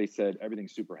 even if they said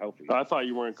everything's super healthy. I thought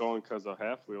you weren't going because of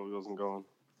Half Wheel wasn't going.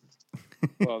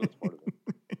 Well, that's part of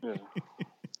it.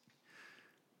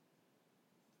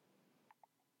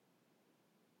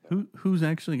 Yeah. Who's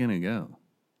actually going to go?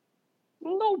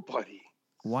 Nobody.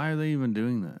 Why are they even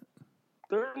doing that?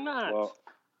 They're not. Well,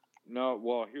 no.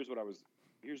 Well, here's what I've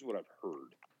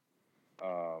heard.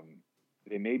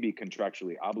 They may be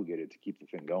contractually obligated to keep the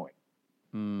thing going.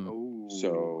 Oh.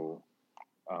 So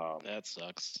That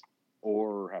sucks.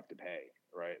 Or have to pay,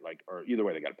 right? Like, or either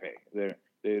way, they got to pay.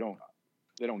 They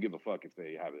don't give a fuck if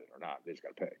they have it or not. They just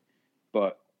got to pay.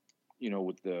 But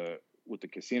with the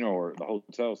casino or the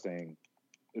hotel saying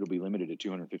it'll be limited to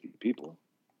 250 people,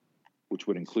 which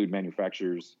would include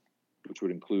manufacturers, which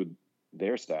would include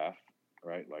their staff,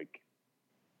 right? Like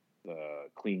the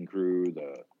clean crew,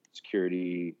 the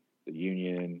security, the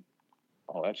union,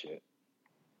 all that shit.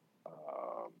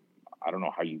 I don't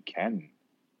know how you can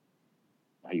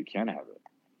have it.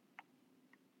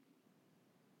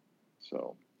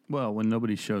 So, well, when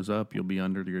nobody shows up, you'll be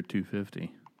under your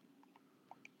 250.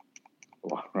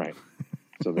 Well, right.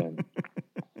 So then,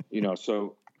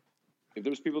 so if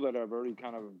there's people that have already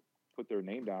kind of put their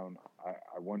name down,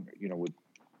 I wonder, with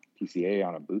PCA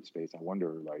on a boot space, I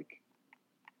wonder, like,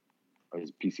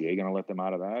 is PCA going to let them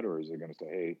out of that, or is it going to say,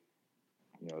 hey,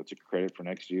 it's a credit for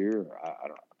next year? I don't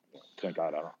know. Thank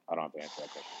God I don't have to answer that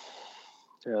question.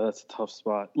 Yeah, that's a tough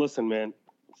spot. Listen, man,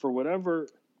 for whatever,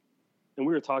 and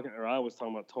we were talking, or I was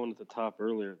talking about tone at the top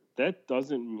earlier, that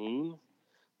doesn't mean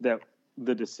that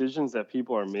the decisions that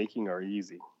people are making are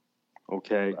easy.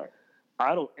 Okay? Right.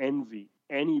 I don't envy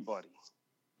anybody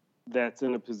that's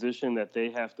in a position that they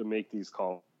have to make these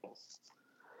calls.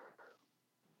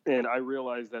 And I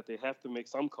realize that they have to make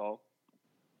some call.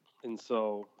 And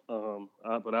so,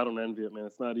 but I don't envy it, man.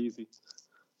 It's not easy.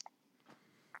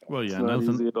 Well, yeah,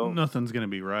 nothing's going to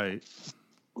be right.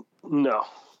 No.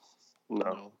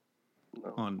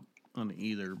 On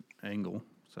either angle.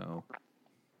 So,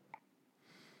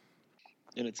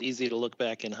 and it's easy to look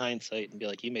back in hindsight and be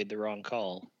like, you made the wrong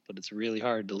call, but it's really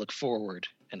hard to look forward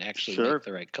and actually make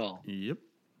the right call. Yep.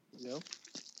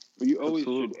 But you always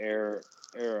should err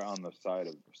on the side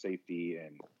of safety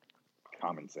and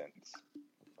common sense,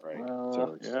 right?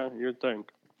 So yeah, you'd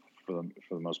think for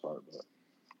the most part. But.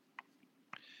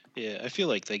 Yeah, I feel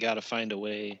like they got to find a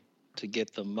way to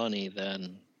get the money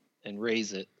then and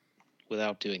raise it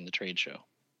without doing the trade show,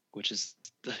 which is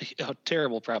a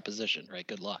terrible proposition, right?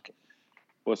 Good luck.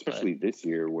 Well, especially this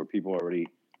year where people already,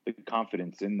 the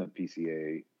confidence in the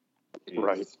PCA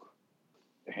is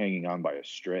hanging on by a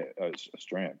strand.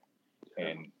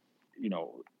 And,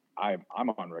 I'm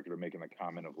on record of making the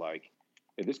comment of like,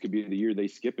 hey, this could be the year they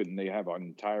skip it and they have an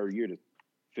entire year to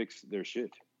fix their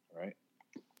shit, right?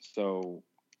 So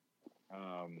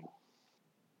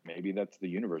maybe that's the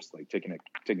universe, like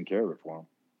taking care of it for them.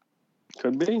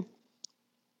 Could be.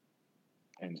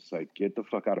 And it's like, get the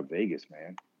fuck out of Vegas,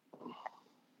 man.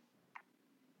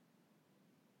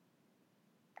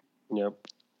 Yep.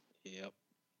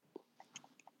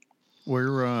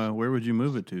 Where would you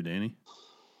move it to, Danny?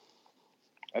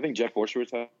 I think Jeff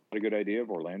Borsowitz had a good idea of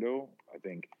Orlando. I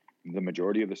think the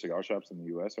majority of the cigar shops in the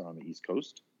U.S. are on the East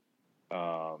Coast.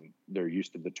 They're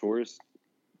used to the tourists.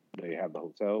 They have the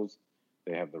hotels.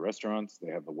 They have the restaurants. They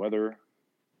have the weather.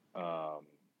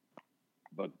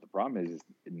 But the problem is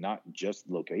not just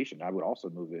location. I would also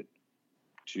move it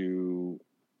to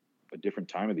a different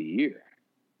time of the year.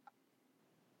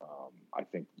 I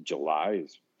think July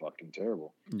is fucking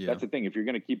terrible. Yeah. That's the thing. If you're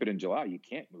going to keep it in July, you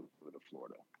can't move it to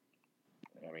Florida.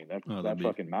 I mean, that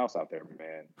fucking mouse out there,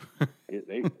 man.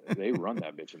 They run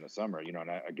that bitch in the summer, you know.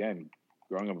 And again,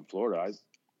 growing up in Florida,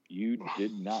 you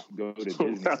did not go to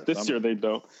Disney. Not this year, they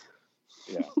don't.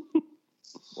 Yeah.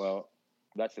 Well,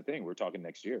 that's the thing. We're talking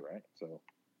next year, right? So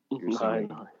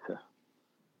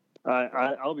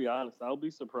I'll be honest. I'll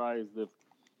be surprised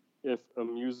if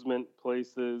amusement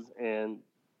places and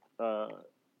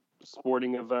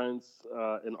sporting events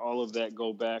and all of that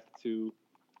go back to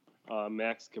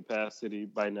max capacity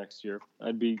by next year.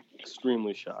 I'd be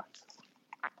extremely shocked.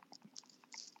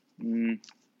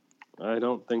 I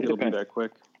don't think it'll be that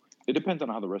quick. It depends on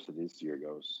how the rest of this year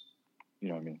goes. You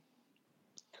know what I mean?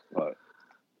 But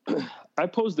I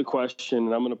posed a question,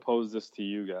 and I'm going to pose this to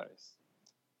you guys.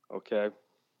 Okay?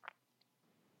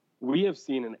 We have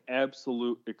seen an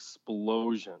absolute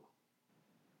explosion,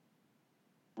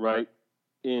 right?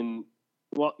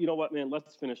 Well, you know what, man?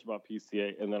 Let's finish about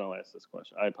PCA, and then I'll ask this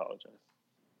question. I apologize.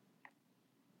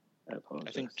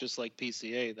 I think just like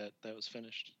PCA, that was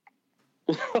finished.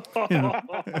 Shit.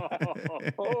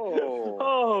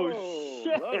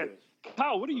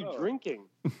 Kyle, what are you drinking?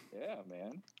 Yeah,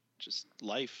 man. Just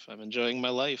life. I'm enjoying my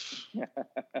life. What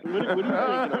are you drinking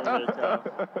over there,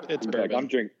 Kyle? It's bourbon.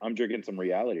 I'm drinking some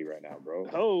reality right now, bro.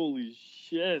 Holy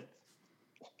shit.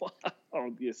 Wow,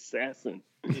 the assassin.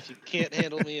 If you can't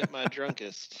handle me at my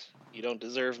drunkest, you don't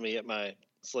deserve me at my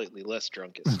slightly less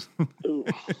drunkest. Ooh,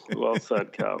 well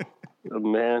said, Kyle. A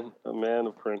man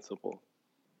of principle.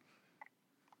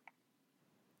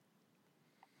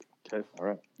 Okay. All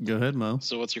right. Go ahead, Mo.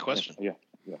 So what's your question? Yeah.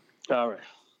 All right.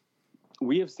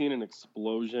 We have seen an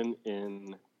explosion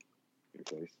in your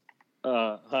face.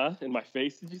 In my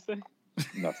face, did you say?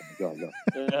 Nothing. Go.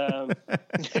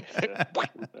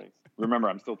 Thanks. Remember,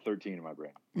 I'm still 13 in my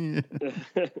brain.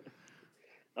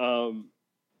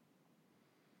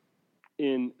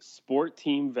 In sport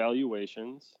team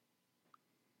valuations,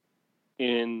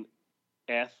 in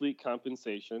athlete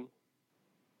compensation,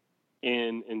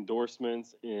 in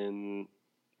endorsements, in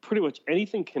pretty much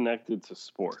anything connected to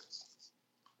sports,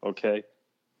 okay,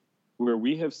 where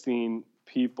we have seen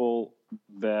people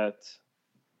that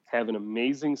have an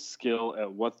amazing skill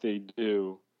at what they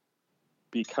do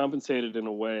be compensated in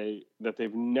a way that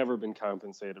they've never been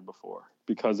compensated before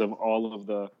because of all of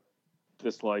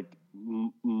this like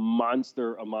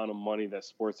monster amount of money that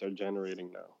sports are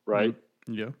generating now, right?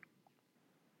 Yeah.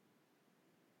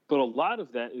 But a lot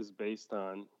of that is based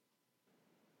on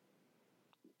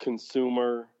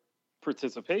consumer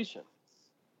participation,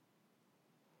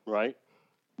 right?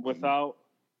 Without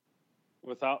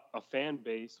a fan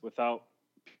base, without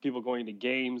people going to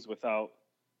games, without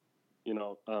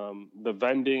the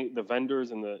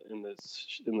vendors in the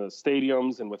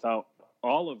stadiums, and without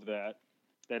all of that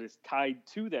is tied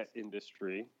to that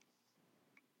industry,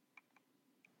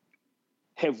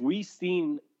 have we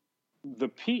seen the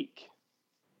peak?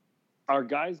 Are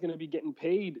guys going to be getting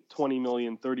paid $20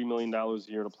 million, $30 million a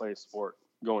year to play a sport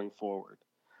going forward?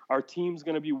 Are teams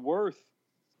going to be worth,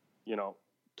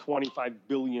 $25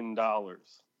 billion,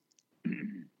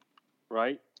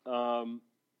 right?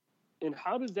 And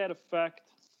how does that affect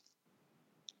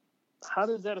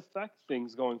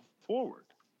things going forward,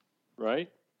 right?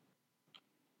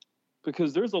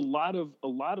 Because there's a lot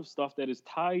of stuff that is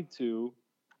tied to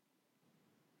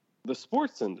the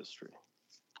sports industry.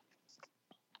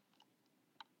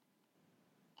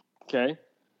 Okay.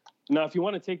 Now, if you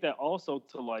want to take that also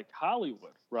to like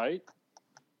Hollywood, right?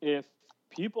 If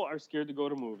people are scared to go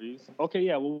to movies, okay,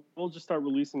 yeah, we'll just start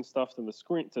releasing stuff to the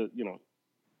screen, to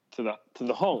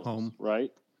the homes,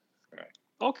 right? Right.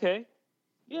 Okay,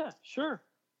 yeah, sure.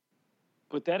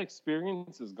 But that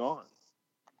experience is gone,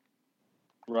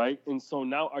 right? And so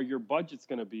now, are your budgets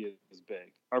going to be as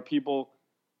big? Are people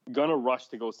going to rush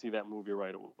to go see that movie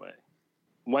right away?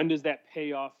 When does that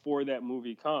payoff for that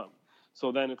movie come? So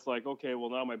then it's like, okay, well,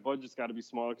 now my budget's got to be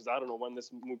smaller because I don't know when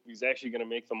this movie is actually going to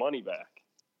make the money back.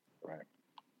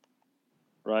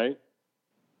 Right?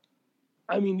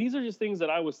 I mean, these are just things that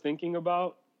I was thinking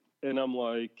about, and I'm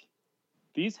like,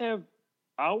 these have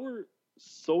our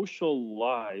social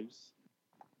lives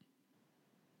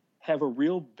have a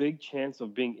real big chance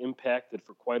of being impacted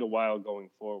for quite a while going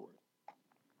forward.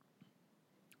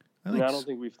 I think don't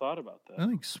think we've thought about that. I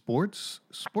think sports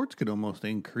could almost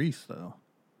increase though,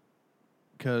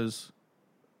 because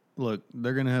look,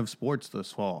 they're going to have sports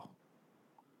this fall,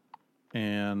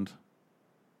 and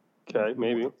Okay,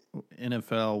 maybe.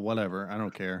 NFL, whatever, I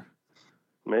don't care.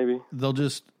 Maybe. They'll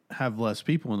just have less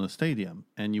people in the stadium,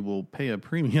 and you will pay a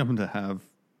premium to have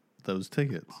those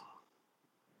tickets.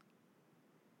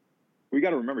 We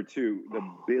got to remember too the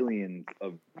billions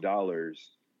of dollars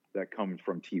that comes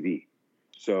from TV.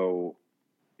 So,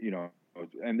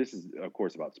 and this is of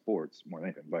course about sports more than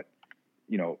anything, but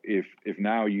if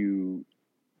now you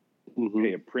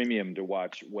pay a premium to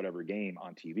watch whatever game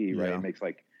on TV, right? Yeah. It makes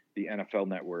like the NFL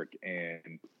network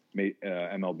and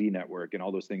MLB network and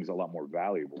all those things a lot more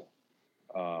valuable.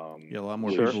 A lot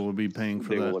more people will be paying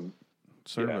for that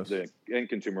service. Yeah, the end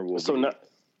consumer will. So go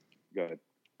ahead.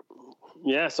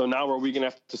 Yeah, so now are we going to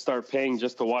have to start paying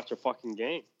just to watch a fucking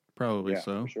game? Probably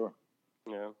so. For sure.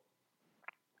 Yeah.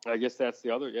 I guess that's the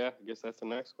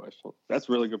next question. That's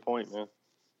a really good point, man.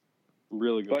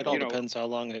 Really good. It all depends how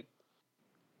long it.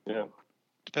 Yeah.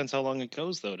 Depends how long it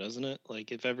goes, though, doesn't it?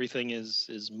 Like, if everything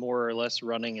is more or less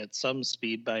running at some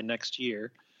speed by next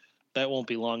year, that won't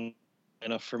be long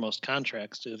enough for most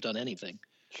contracts to have done anything.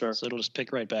 Sure. So it'll just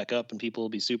pick right back up, and people will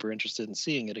be super interested in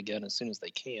seeing it again as soon as they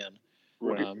can.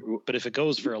 Right. But if it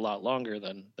goes for a lot longer,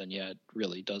 then yeah, it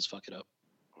really does fuck it up.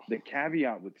 The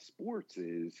caveat with sports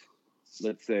is,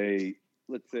 let's say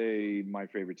my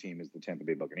favorite team is the Tampa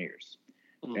Bay Buccaneers,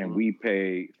 and we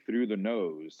pay through the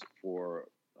nose for,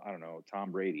 I don't know,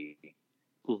 Tom Brady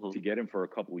to get him for a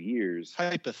couple years.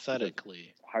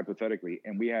 Hypothetically,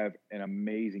 and we have an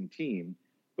amazing team,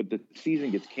 but the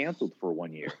season gets canceled for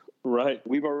 1 year. Right.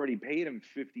 We've already paid him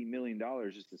 $50 million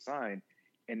just to sign,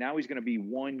 and now he's going to be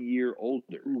 1 year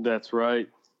older. That's right.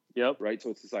 Yep. Right.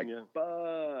 So it's just like,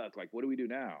 fuck, like, what do we do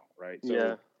now? Right. So,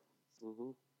 yeah.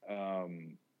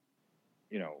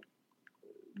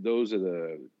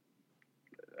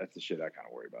 That's the shit I kind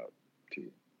of worry about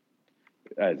too,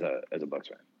 as a Bucs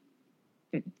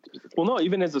fan. Well, no,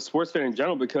 even as a sports fan in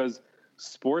general, because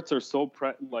sports are so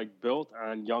built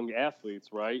on young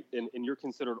athletes, right? And you're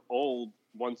considered old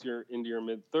once you're into your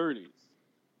mid-30s.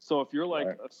 So if you're like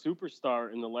a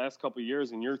superstar in the last couple of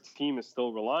years and your team is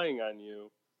still relying on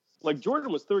you, like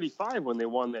Jordan was 35 when they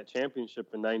won that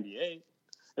championship in 98.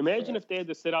 Imagine if they had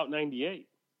to sit out 98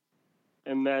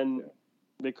 and then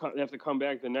they have to come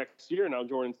back the next year. Now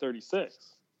Jordan's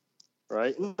 36,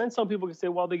 right? And then some people can say,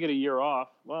 well, they get a year off.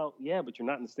 Well, yeah, but you're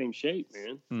not in the same shape,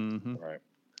 man. Mm-hmm. Right.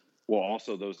 Well,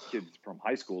 also those kids from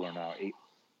high school are now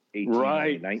 18,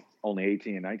 right. only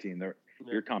 18 and 19.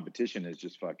 Your competition is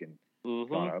just fucking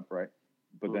gone up, right?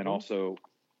 But then also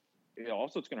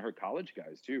it's going to hurt college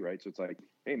guys too, right? So it's like,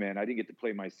 hey man, I didn't get to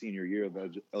play my senior year of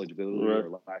eligibility or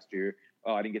last year.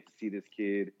 Oh, I didn't get to see this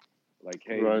kid. Like,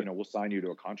 hey, we'll sign you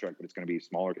to a contract, but it's going to be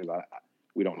smaller because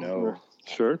we don't know.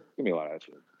 Sure, it's gonna be a lot of that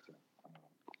shit. So,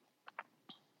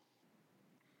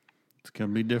 it's going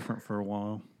to be different for a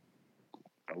while.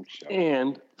 Oh shit!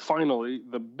 And finally,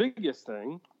 the biggest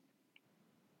thing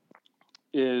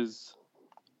is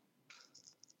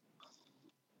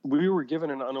we were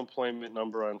given an unemployment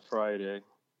number on Friday,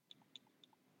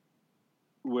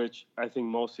 which I think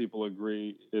most people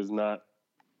agree is not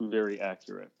very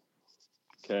accurate.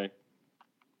 Okay.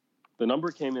 The number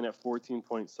came in at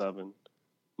 14.7.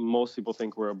 Most people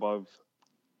think we're above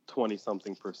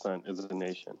 20-something% as a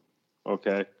nation.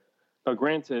 Okay. Now,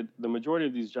 granted, the majority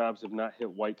of these jobs have not hit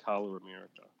white-collar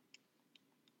America.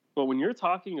 But when you're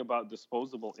talking about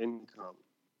disposable income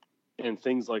and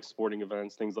things like sporting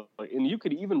events, things like, and you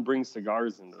could even bring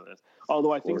cigars into this,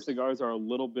 although I think cigars are a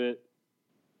little bit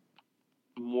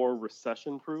more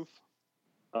recession-proof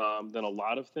than a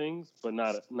lot of things, but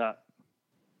not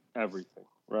everything,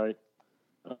 right?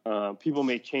 People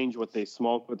may change what they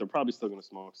smoke, but they're probably still going to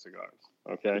smoke cigars,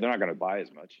 okay? They're not going to buy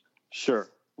as much.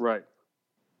 Sure, right.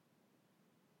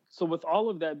 So with all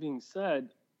of that being said,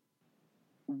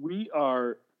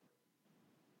 we're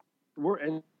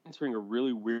entering a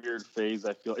really weird phase,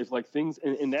 I feel. If like things,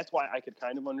 and that's why I could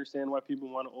kind of understand why people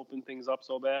want to open things up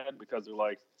so bad, because they're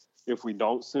like, if we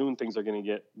don't soon, things are going to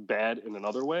get bad in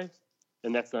another way.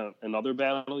 And that's another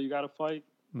battle you got to fight.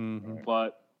 Mm-hmm.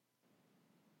 But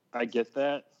I get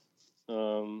that.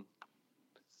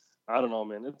 I don't know,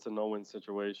 man. It's a no-win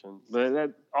situation.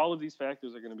 But all of these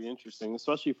factors are going to be interesting,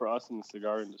 especially for us in the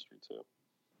cigar industry, too.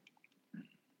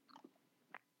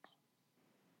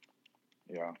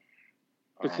 Yeah.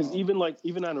 Because even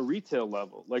on a retail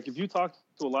level, like if you talk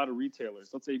to a lot of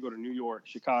retailers, let's say you go to New York,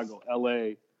 Chicago,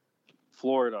 LA,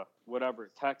 Florida, whatever,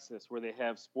 Texas, where they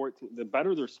have the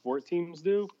better their sport teams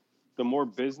do, the more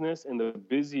business and the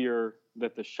busier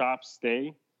that the shops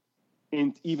stay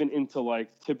even into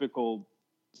like typical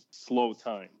slow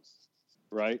times,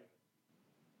 right?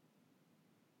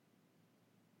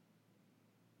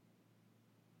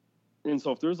 And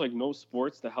so if there's like no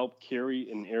sports to help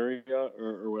carry an area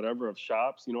or whatever of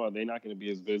shops, are they not going to be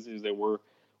as busy as they were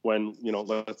when,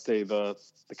 let's say the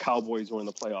Cowboys were in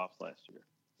the playoffs last year,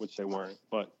 which they weren't,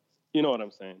 but you know what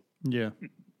I'm saying? Yeah.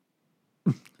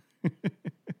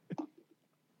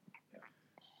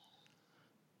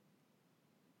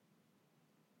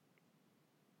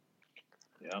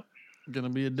 Yeah. Gonna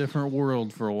be a different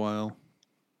world for a while.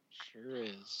 Sure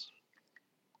is.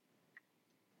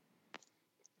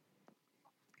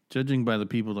 Judging by the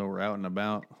people that were out and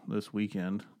about this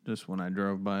weekend, just when I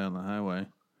drove by on the highway,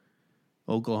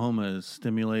 Oklahoma is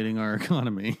stimulating our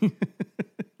economy.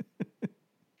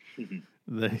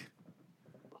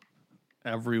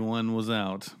 Everyone was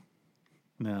out.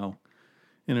 Now,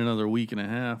 in another week and a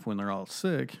half, when they're all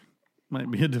sick, might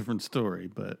be a different story,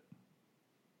 but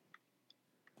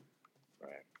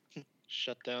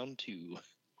Shut down 2.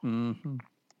 mm-hmm.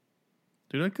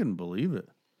 Dude, I couldn't believe it.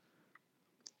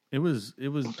 It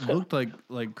looked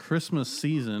like Christmas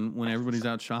season when everybody's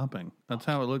out shopping. That's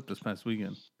how it looked this past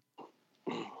weekend.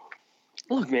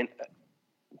 Look, man,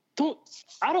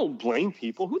 I don't blame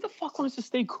people. Who the fuck wants to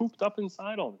stay cooped up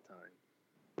inside all the time?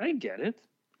 I get it.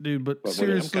 Dude, but I'm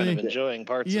seriously, kind of enjoying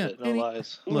parts of it, no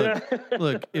lies.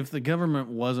 Look, if the government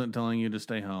wasn't telling you to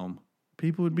stay home,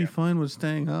 people would be fine with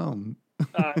staying home.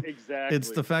 Exactly.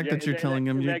 It's the fact that you're telling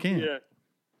them you can't. Yeah.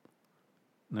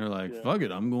 And they're like, fuck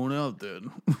it, I'm going out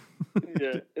then.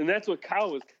 Yeah, and that's what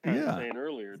Kyle was kind of saying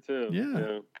earlier, too.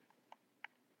 Yeah.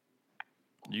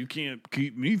 You can't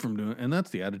keep me from doing it. And that's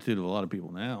the attitude of a lot of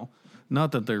people now.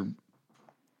 Not that they're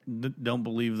don't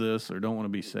believe this or don't want to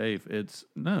be safe. It's,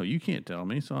 no, you can't tell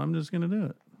me, so I'm just going to do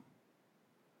it.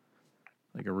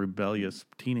 Like a rebellious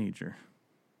teenager.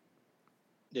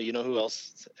 Yeah, you know who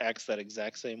else acts that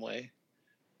exact same way?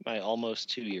 My almost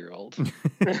 2-year-old.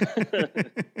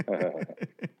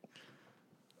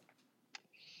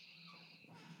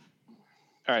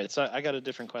 All right, so I got a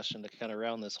different question to kind of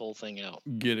round this whole thing out.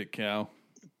 Get it, Cal.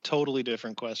 Totally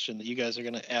different question that you guys are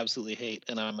going to absolutely hate,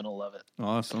 and I'm going to love it.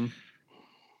 Awesome.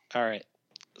 All right.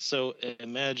 So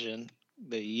imagine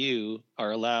that you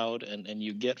are allowed and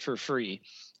you get for free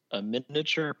a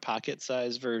miniature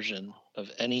pocket-sized version of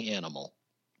any animal.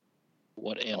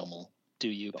 What animal do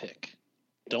you pick?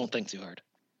 Don't think too hard.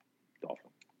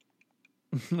 Dolphin.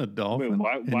 A dolphin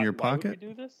in your pocket? Why would we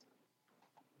do this?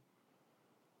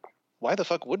 Why the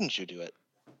fuck wouldn't you do it?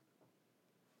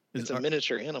 It's a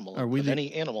miniature animal. Are we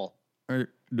any animal?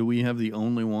 Do we have the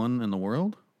only one in the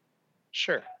world?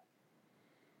 Sure.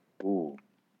 Ooh.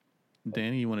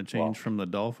 Danny, you want to change from the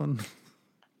dolphin?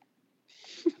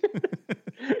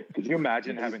 Could you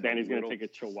imagine having Danny's going to take a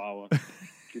chihuahua.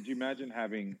 Could you imagine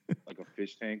having like a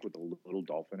fish tank with a little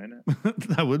dolphin in it?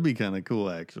 That would be kind of cool,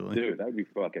 actually. Dude, that would be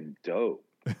fucking dope.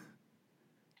 A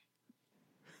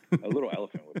little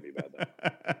elephant wouldn't be bad,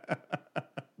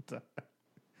 though.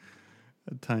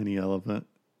 A tiny elephant.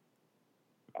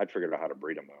 I'd figure out how to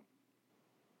breed them, though.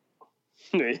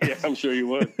 Yeah, I'm sure you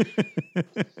would.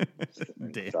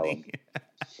 Danny.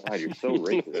 God, you're so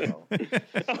racist.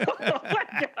 Oh,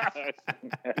 my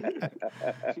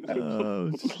God.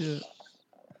 Oh, shit.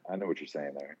 I know what you're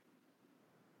saying there.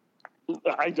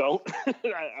 I don't.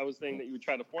 I was saying that you would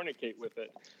try to fornicate with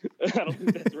it. I don't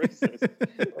think that's racist.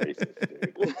 Racist,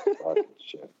 dude. Fucking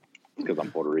shit. It's because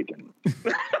I'm Puerto Rican.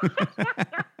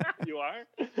 You are?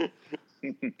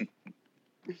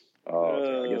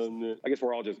 Okay. I guess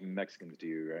we're all just Mexicans to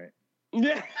you, right?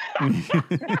 Yeah.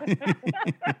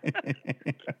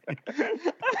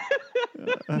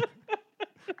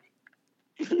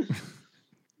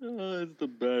 Oh, it's the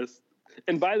best.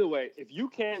 And by the way, if you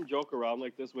can't joke around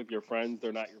like this with your friends,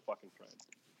 they're not your fucking friends.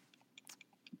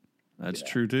 That's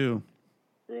true, too.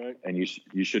 Right? And you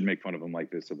should make fun of them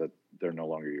like this so that they're no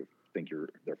longer think you're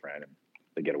their friend and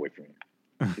they get away from you.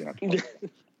 So you're not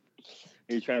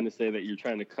Are you trying to say that you're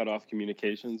trying to cut off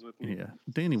communications with me? Yeah.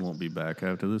 Danny won't be back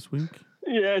after this week.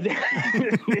 Yeah.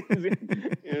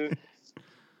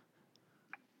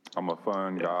 I'm a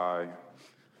fun guy.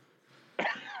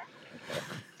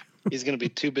 He's going to be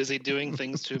too busy doing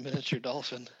things to a miniature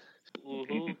dolphin.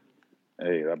 Mm-hmm.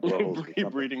 Hey, that blows.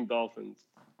 Breeding dolphins.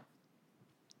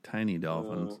 Tiny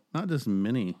dolphins. Not just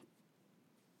mini.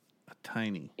 A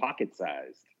tiny.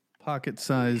 Pocket-sized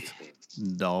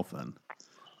dolphin.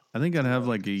 I think I'd have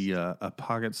like a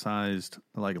pocket-sized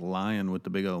like lion with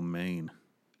the big old mane.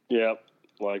 Yeah,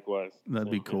 likewise. That'd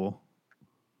be cool.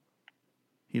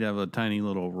 He'd have a tiny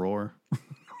little roar.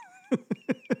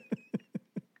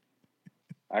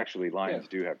 Actually, lions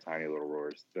do have tiny little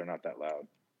roars. They're not that loud.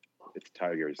 It's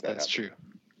tigers that That's have true.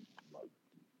 them.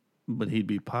 But he'd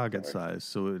be pocket sized,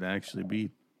 so it would actually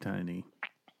be tiny.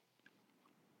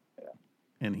 Yeah.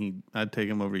 And I'd take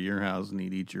him over to your house and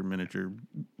he'd eat your miniature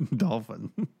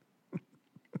dolphin.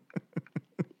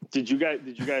 Did you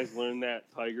guys learn that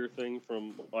tiger thing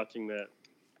from watching that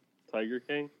Tiger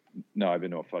King? No, I've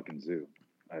been to a fucking zoo.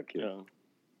 I have kids.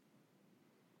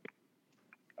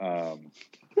 Yeah.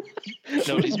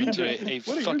 Nobody's been to a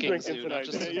What are you fucking drinking zoo, not tonight?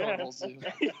 just a Yeah. normal zoo.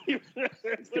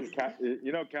 It's 'cause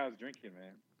you know, Cal's drinking,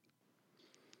 man.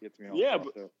 Gets me all Yeah,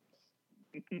 pumped up.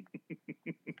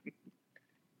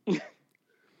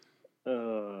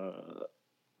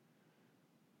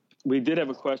 We did have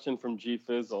a question from G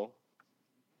Fizzle.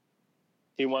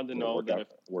 He wanted to know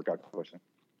workout question.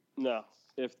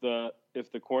 if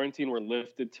the quarantine were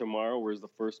lifted tomorrow, where's the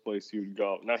first place you'd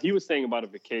go? Now he was saying about a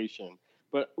vacation,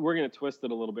 but we're gonna twist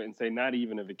it a little bit and say not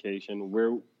even a vacation.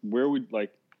 Where would,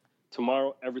 like,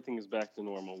 tomorrow everything is back to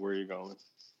normal? Where are you going?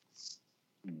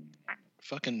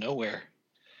 Fucking nowhere.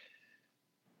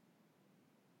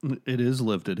 It is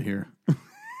lifted here.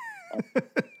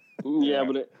 Yeah,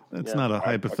 but That's not a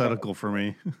hypothetical for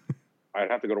me.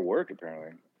 I'd have to go to work,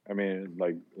 apparently. I mean,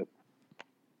 like,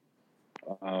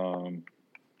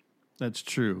 That's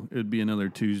true. It'd be another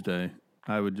Tuesday.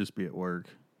 I would just be at work.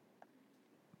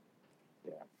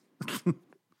 yeah.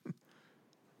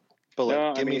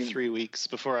 But give me 3 weeks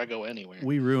before I go anywhere.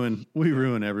 We ruin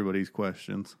everybody's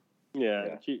questions.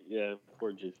 yeah,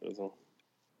 poor G Fizzle.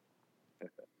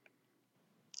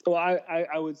 Well,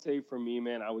 I would say for me,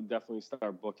 man, I would definitely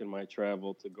start booking my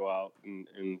travel to go out and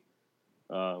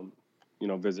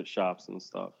visit shops and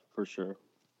stuff for sure.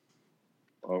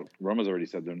 Oh, Roma's already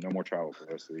said there's no more travel for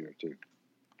the rest of the year too.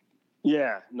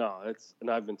 Yeah, no, and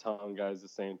I've been telling guys the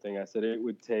same thing. I said it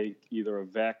would take either a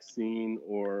vaccine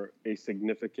or a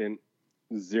significant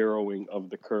zeroing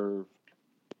of the curve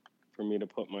for me to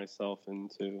put myself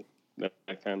into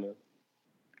that kind of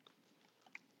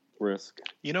risk.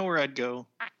 You know where I'd go?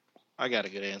 I got a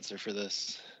good answer for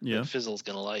this. Yeah. That Fizzle's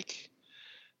gonna like.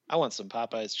 I want some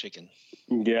Popeye's chicken.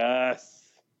 Yes.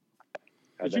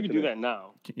 But you can do that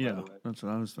now. Yeah, that's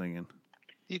what I was thinking.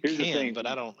 You Here's the can, thing. but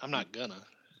I'm not gonna.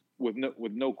 With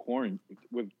no quarantine,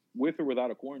 with or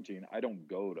without a quarantine, I don't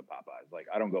go to Popeyes. Like,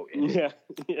 I don't go in. Yeah.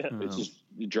 It's just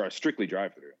strictly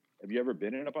drive through. Have you ever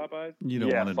been in a Popeyes? You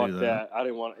don't want to do that. I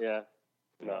didn't want. Yeah.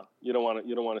 No, you don't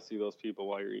want to see those people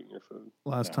while you're eating your food.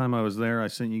 Last time I was there, I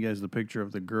sent you guys the picture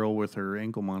of the girl with her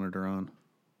ankle monitor on.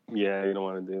 Yeah, you don't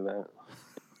want to do that.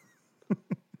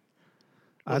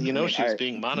 Well, she was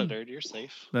being monitored. You're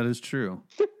safe. That is true.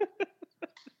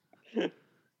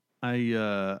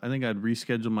 I think I'd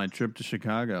reschedule my trip to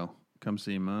Chicago. Come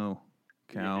see Mo,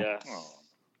 Cal. Yes. Oh.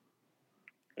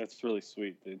 That's really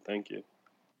sweet, dude. Thank you.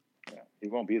 Yeah, he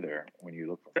won't be there when you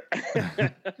look for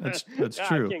him. That's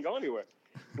true. I can't go anywhere.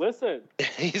 Listen,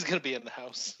 He's gonna be in the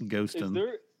house.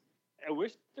 Ghosting. I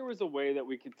wish there was a way that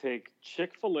we could take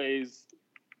Chick-fil-A's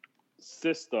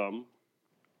system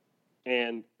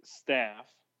and staff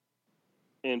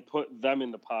and put them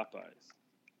into Popeyes.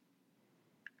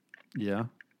 Yeah.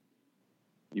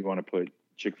 You want to put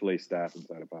Chick-fil-A staff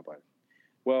inside of Popeyes?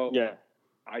 Well, Yeah.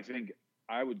 I think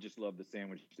I would just love the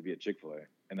sandwich to be at Chick-fil-A,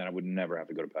 and then I would never have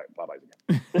to go to Popeyes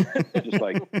again. Just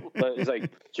like it's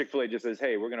like Chick-fil-A just says,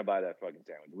 "Hey, we're gonna buy that fucking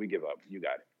sandwich. We give up. You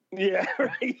got it." Yeah,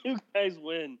 right. You guys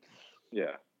win.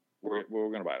 Yeah, we're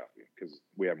gonna buy it off you because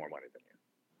we have more money than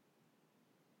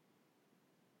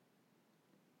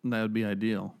you. That would be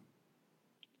ideal.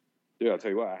 Yeah, I'll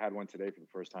tell you what. I had one today for the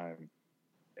first time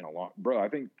in a long. Bro, I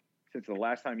think since the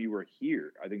last time you were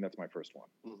here, I think that's my first one.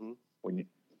 Mm-hmm. When you,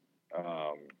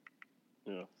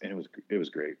 Yeah. and it was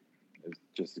great. It was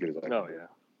just as good as I. Oh yeah.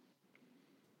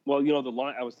 Well, the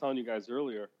line I was telling you guys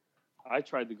earlier, I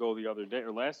tried to go the other day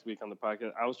or last week on the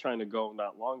podcast. I was trying to go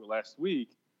not long last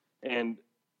week, and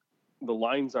the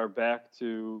lines are back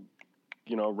to,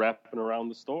 wrapping around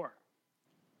the store.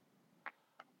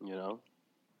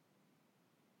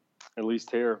 At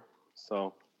least here.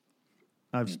 So.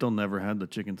 I've still never had the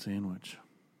chicken sandwich.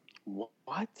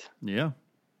 What? Yeah.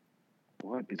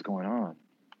 What is going on?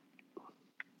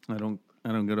 I don't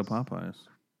go to Popeyes.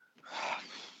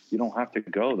 You don't have to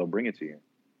go. They'll bring it to you.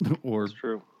 or That's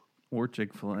true. Or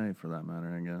Chick-fil-A for that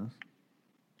matter, I guess.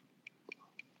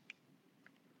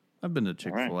 I've been to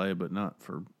Chick-fil-A, but not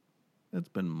for. It's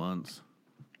been months.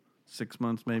 6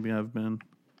 months maybe I've been.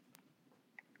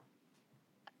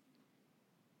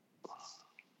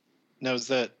 Now, is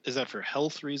that for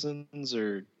health reasons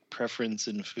or preference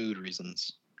in food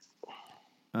reasons?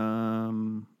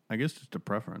 I guess just a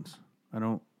preference. I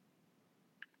don't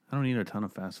eat a ton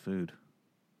of fast food.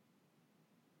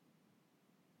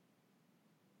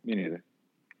 Me neither.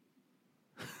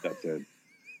 That said,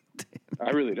 I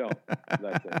really don't.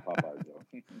 That said, Popeyes though.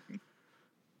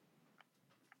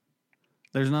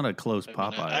 There's not a close I mean,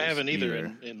 Popeyes. I haven't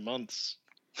either in months.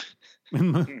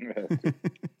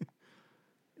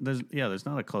 There's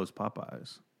not a close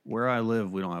Popeyes. Where I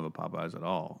live, we don't have a Popeyes at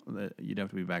all. You'd have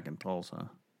to be back in Tulsa.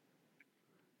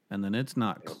 And then it's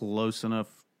not close enough.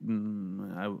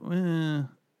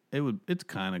 It's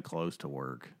kind of close to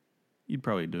work. You'd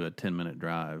probably do a 10-minute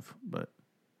drive, but.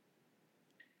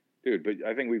 Dude, but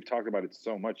I think we've talked about it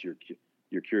so much. Your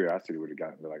curiosity would have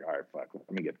gotten like, all right, fuck, let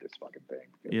me get this fucking thing.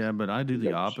 Yeah, but I do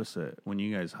the opposite. When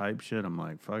you guys hype shit, I'm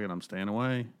like, fuck it, I'm staying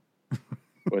away.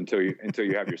 Well, until you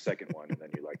have your second one, and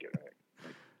then you like it. Right?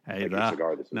 Hey,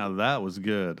 that was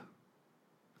good.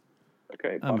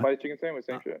 Okay, Popeye's chicken sandwich,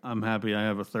 same shit. I'm happy I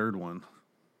have a third one.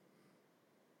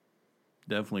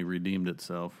 Definitely redeemed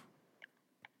itself.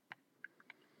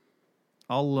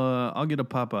 I'll get a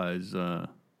Popeyes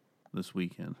this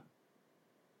weekend.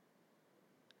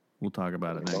 We'll talk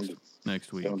about it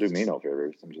next week. Don't do me no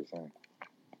favors. I'm just saying.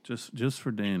 Just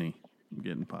for Danny, I'm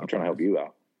getting Popeyes. I'm trying to help you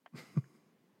out.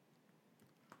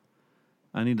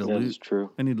 I need to lose. True.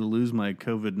 I need to lose my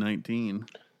COVID-19.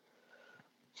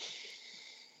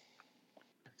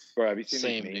 Bro, have you seen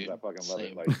Same, these memes? dude. I fucking love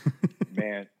Same. it. Like,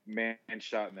 man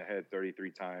shot in the head 33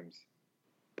 times,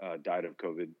 died of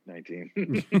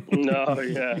COVID-19. No,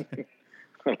 yeah.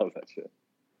 I love that shit.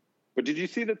 But did you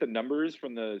see that the numbers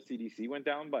from the CDC went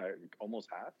down by almost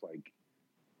half? Like,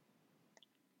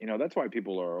 that's why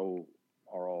people are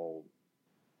all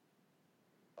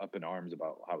up in arms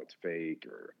about how it's fake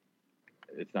or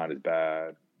it's not as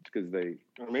bad. It's because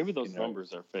Or maybe those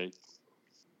numbers are fake.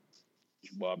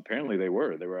 Well, apparently they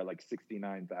were. They were at like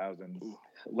 69,000.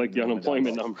 Like the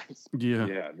unemployment numbers. Yeah.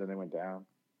 Yeah, then they went down.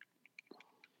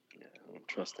 Yeah, I don't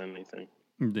trust anything.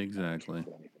 Exactly.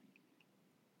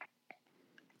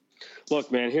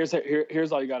 Look, man, here's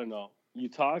all you got to know. You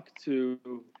talk to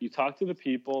the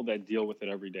people that deal with it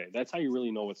every day. That's how you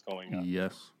really know what's going on.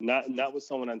 Yes. Not what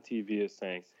someone on TV is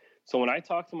saying. So when I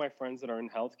talk to my friends that are in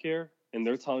healthcare and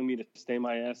they're telling me to stay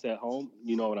my ass at home,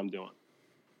 you know what I'm doing.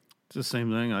 It's the same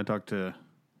thing. I talked to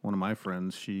one of my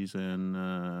friends. She's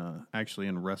actually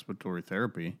in respiratory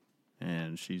therapy,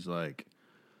 and she's like,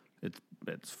 it's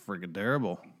freaking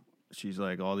terrible. She's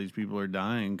like, all these people are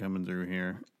dying coming through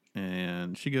here,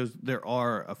 and she goes, there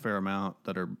are a fair amount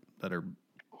that are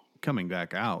coming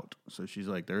back out. So she's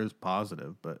like, there is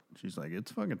positive, but she's like,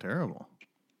 it's fucking terrible.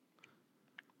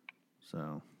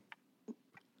 So,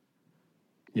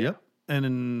 yep. And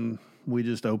then we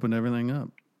just opened everything up.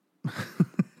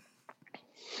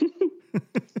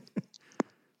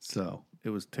 So it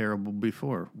was terrible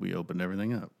before we opened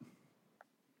everything up.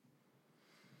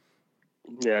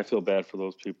 Yeah, I feel bad for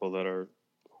those people that are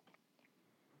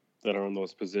in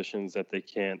those positions that they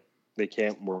can't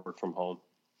work from home.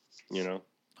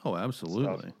 Oh,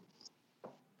 absolutely.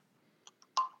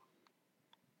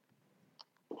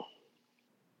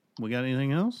 We got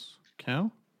anything else,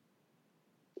 Cal?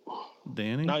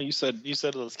 Danny? No, you said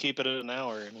let's keep it at an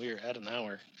hour, and we are at an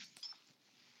hour.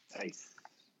 Nice.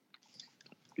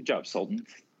 Good job, Sultans.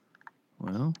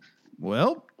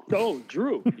 Well. Oh,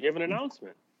 Drew, you have an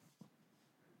announcement.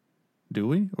 Do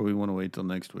we? Or we want to wait till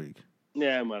next week?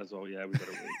 Yeah, might as well. Yeah, we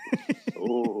better wait.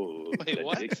 Oh, Wait,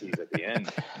 what? Dixie's at the end.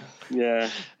 Yeah,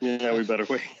 we better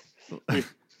wait. We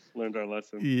learned our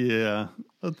lesson. Yeah.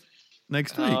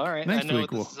 Next week. All right, Next I know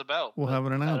week what this is about. we'll have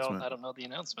an announcement. I don't know the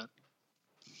announcement.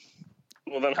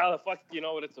 Well, then how the fuck do you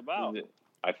know what it's about?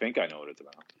 I think I know what it's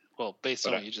about. Well, based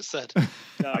on what you just said.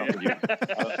 No, yeah.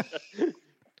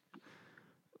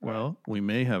 Well, we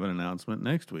may have an announcement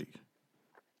next week.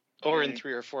 Or in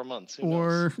 3 or 4 months. Who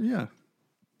knows? Or, yeah.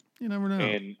 You never know.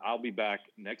 And I'll be back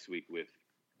next week with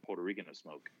Puerto Rican to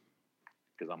smoke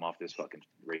because I'm off this fucking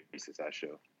racist ass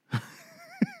show.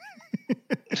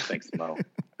 Thanks, Mo.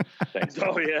 Thanks.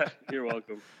 Oh, yeah. You're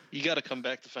welcome. You got to come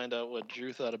back to find out what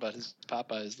Drew thought about his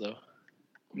Popeyes, though.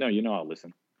 No, I'll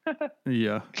listen.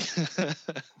 Yeah.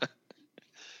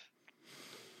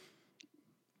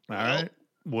 All right.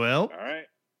 Well, All right.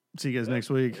 see you guys next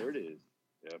week. There it is.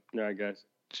 Yep. All right, guys.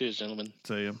 Cheers, gentlemen.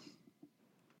 See you.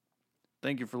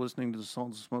 Thank you for listening to the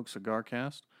Sultans of Smoke Cigar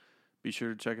Cast. Be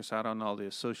sure to check us out on all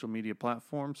the social media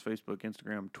platforms, Facebook,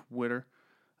 Instagram, Twitter.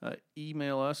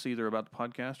 Email us either about the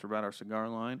podcast or about our cigar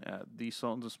line at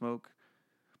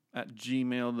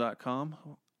thesultansofsmoke@gmail.com.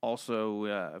 Also,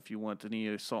 if you want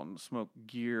any Sultan Smoke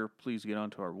gear, please get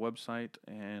onto our website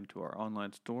and to our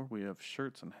online store. We have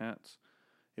shirts and hats.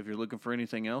 If you're looking for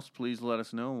anything else, please let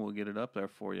us know and we'll get it up there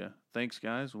for you. Thanks,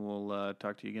 guys. We'll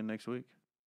talk to you again next week.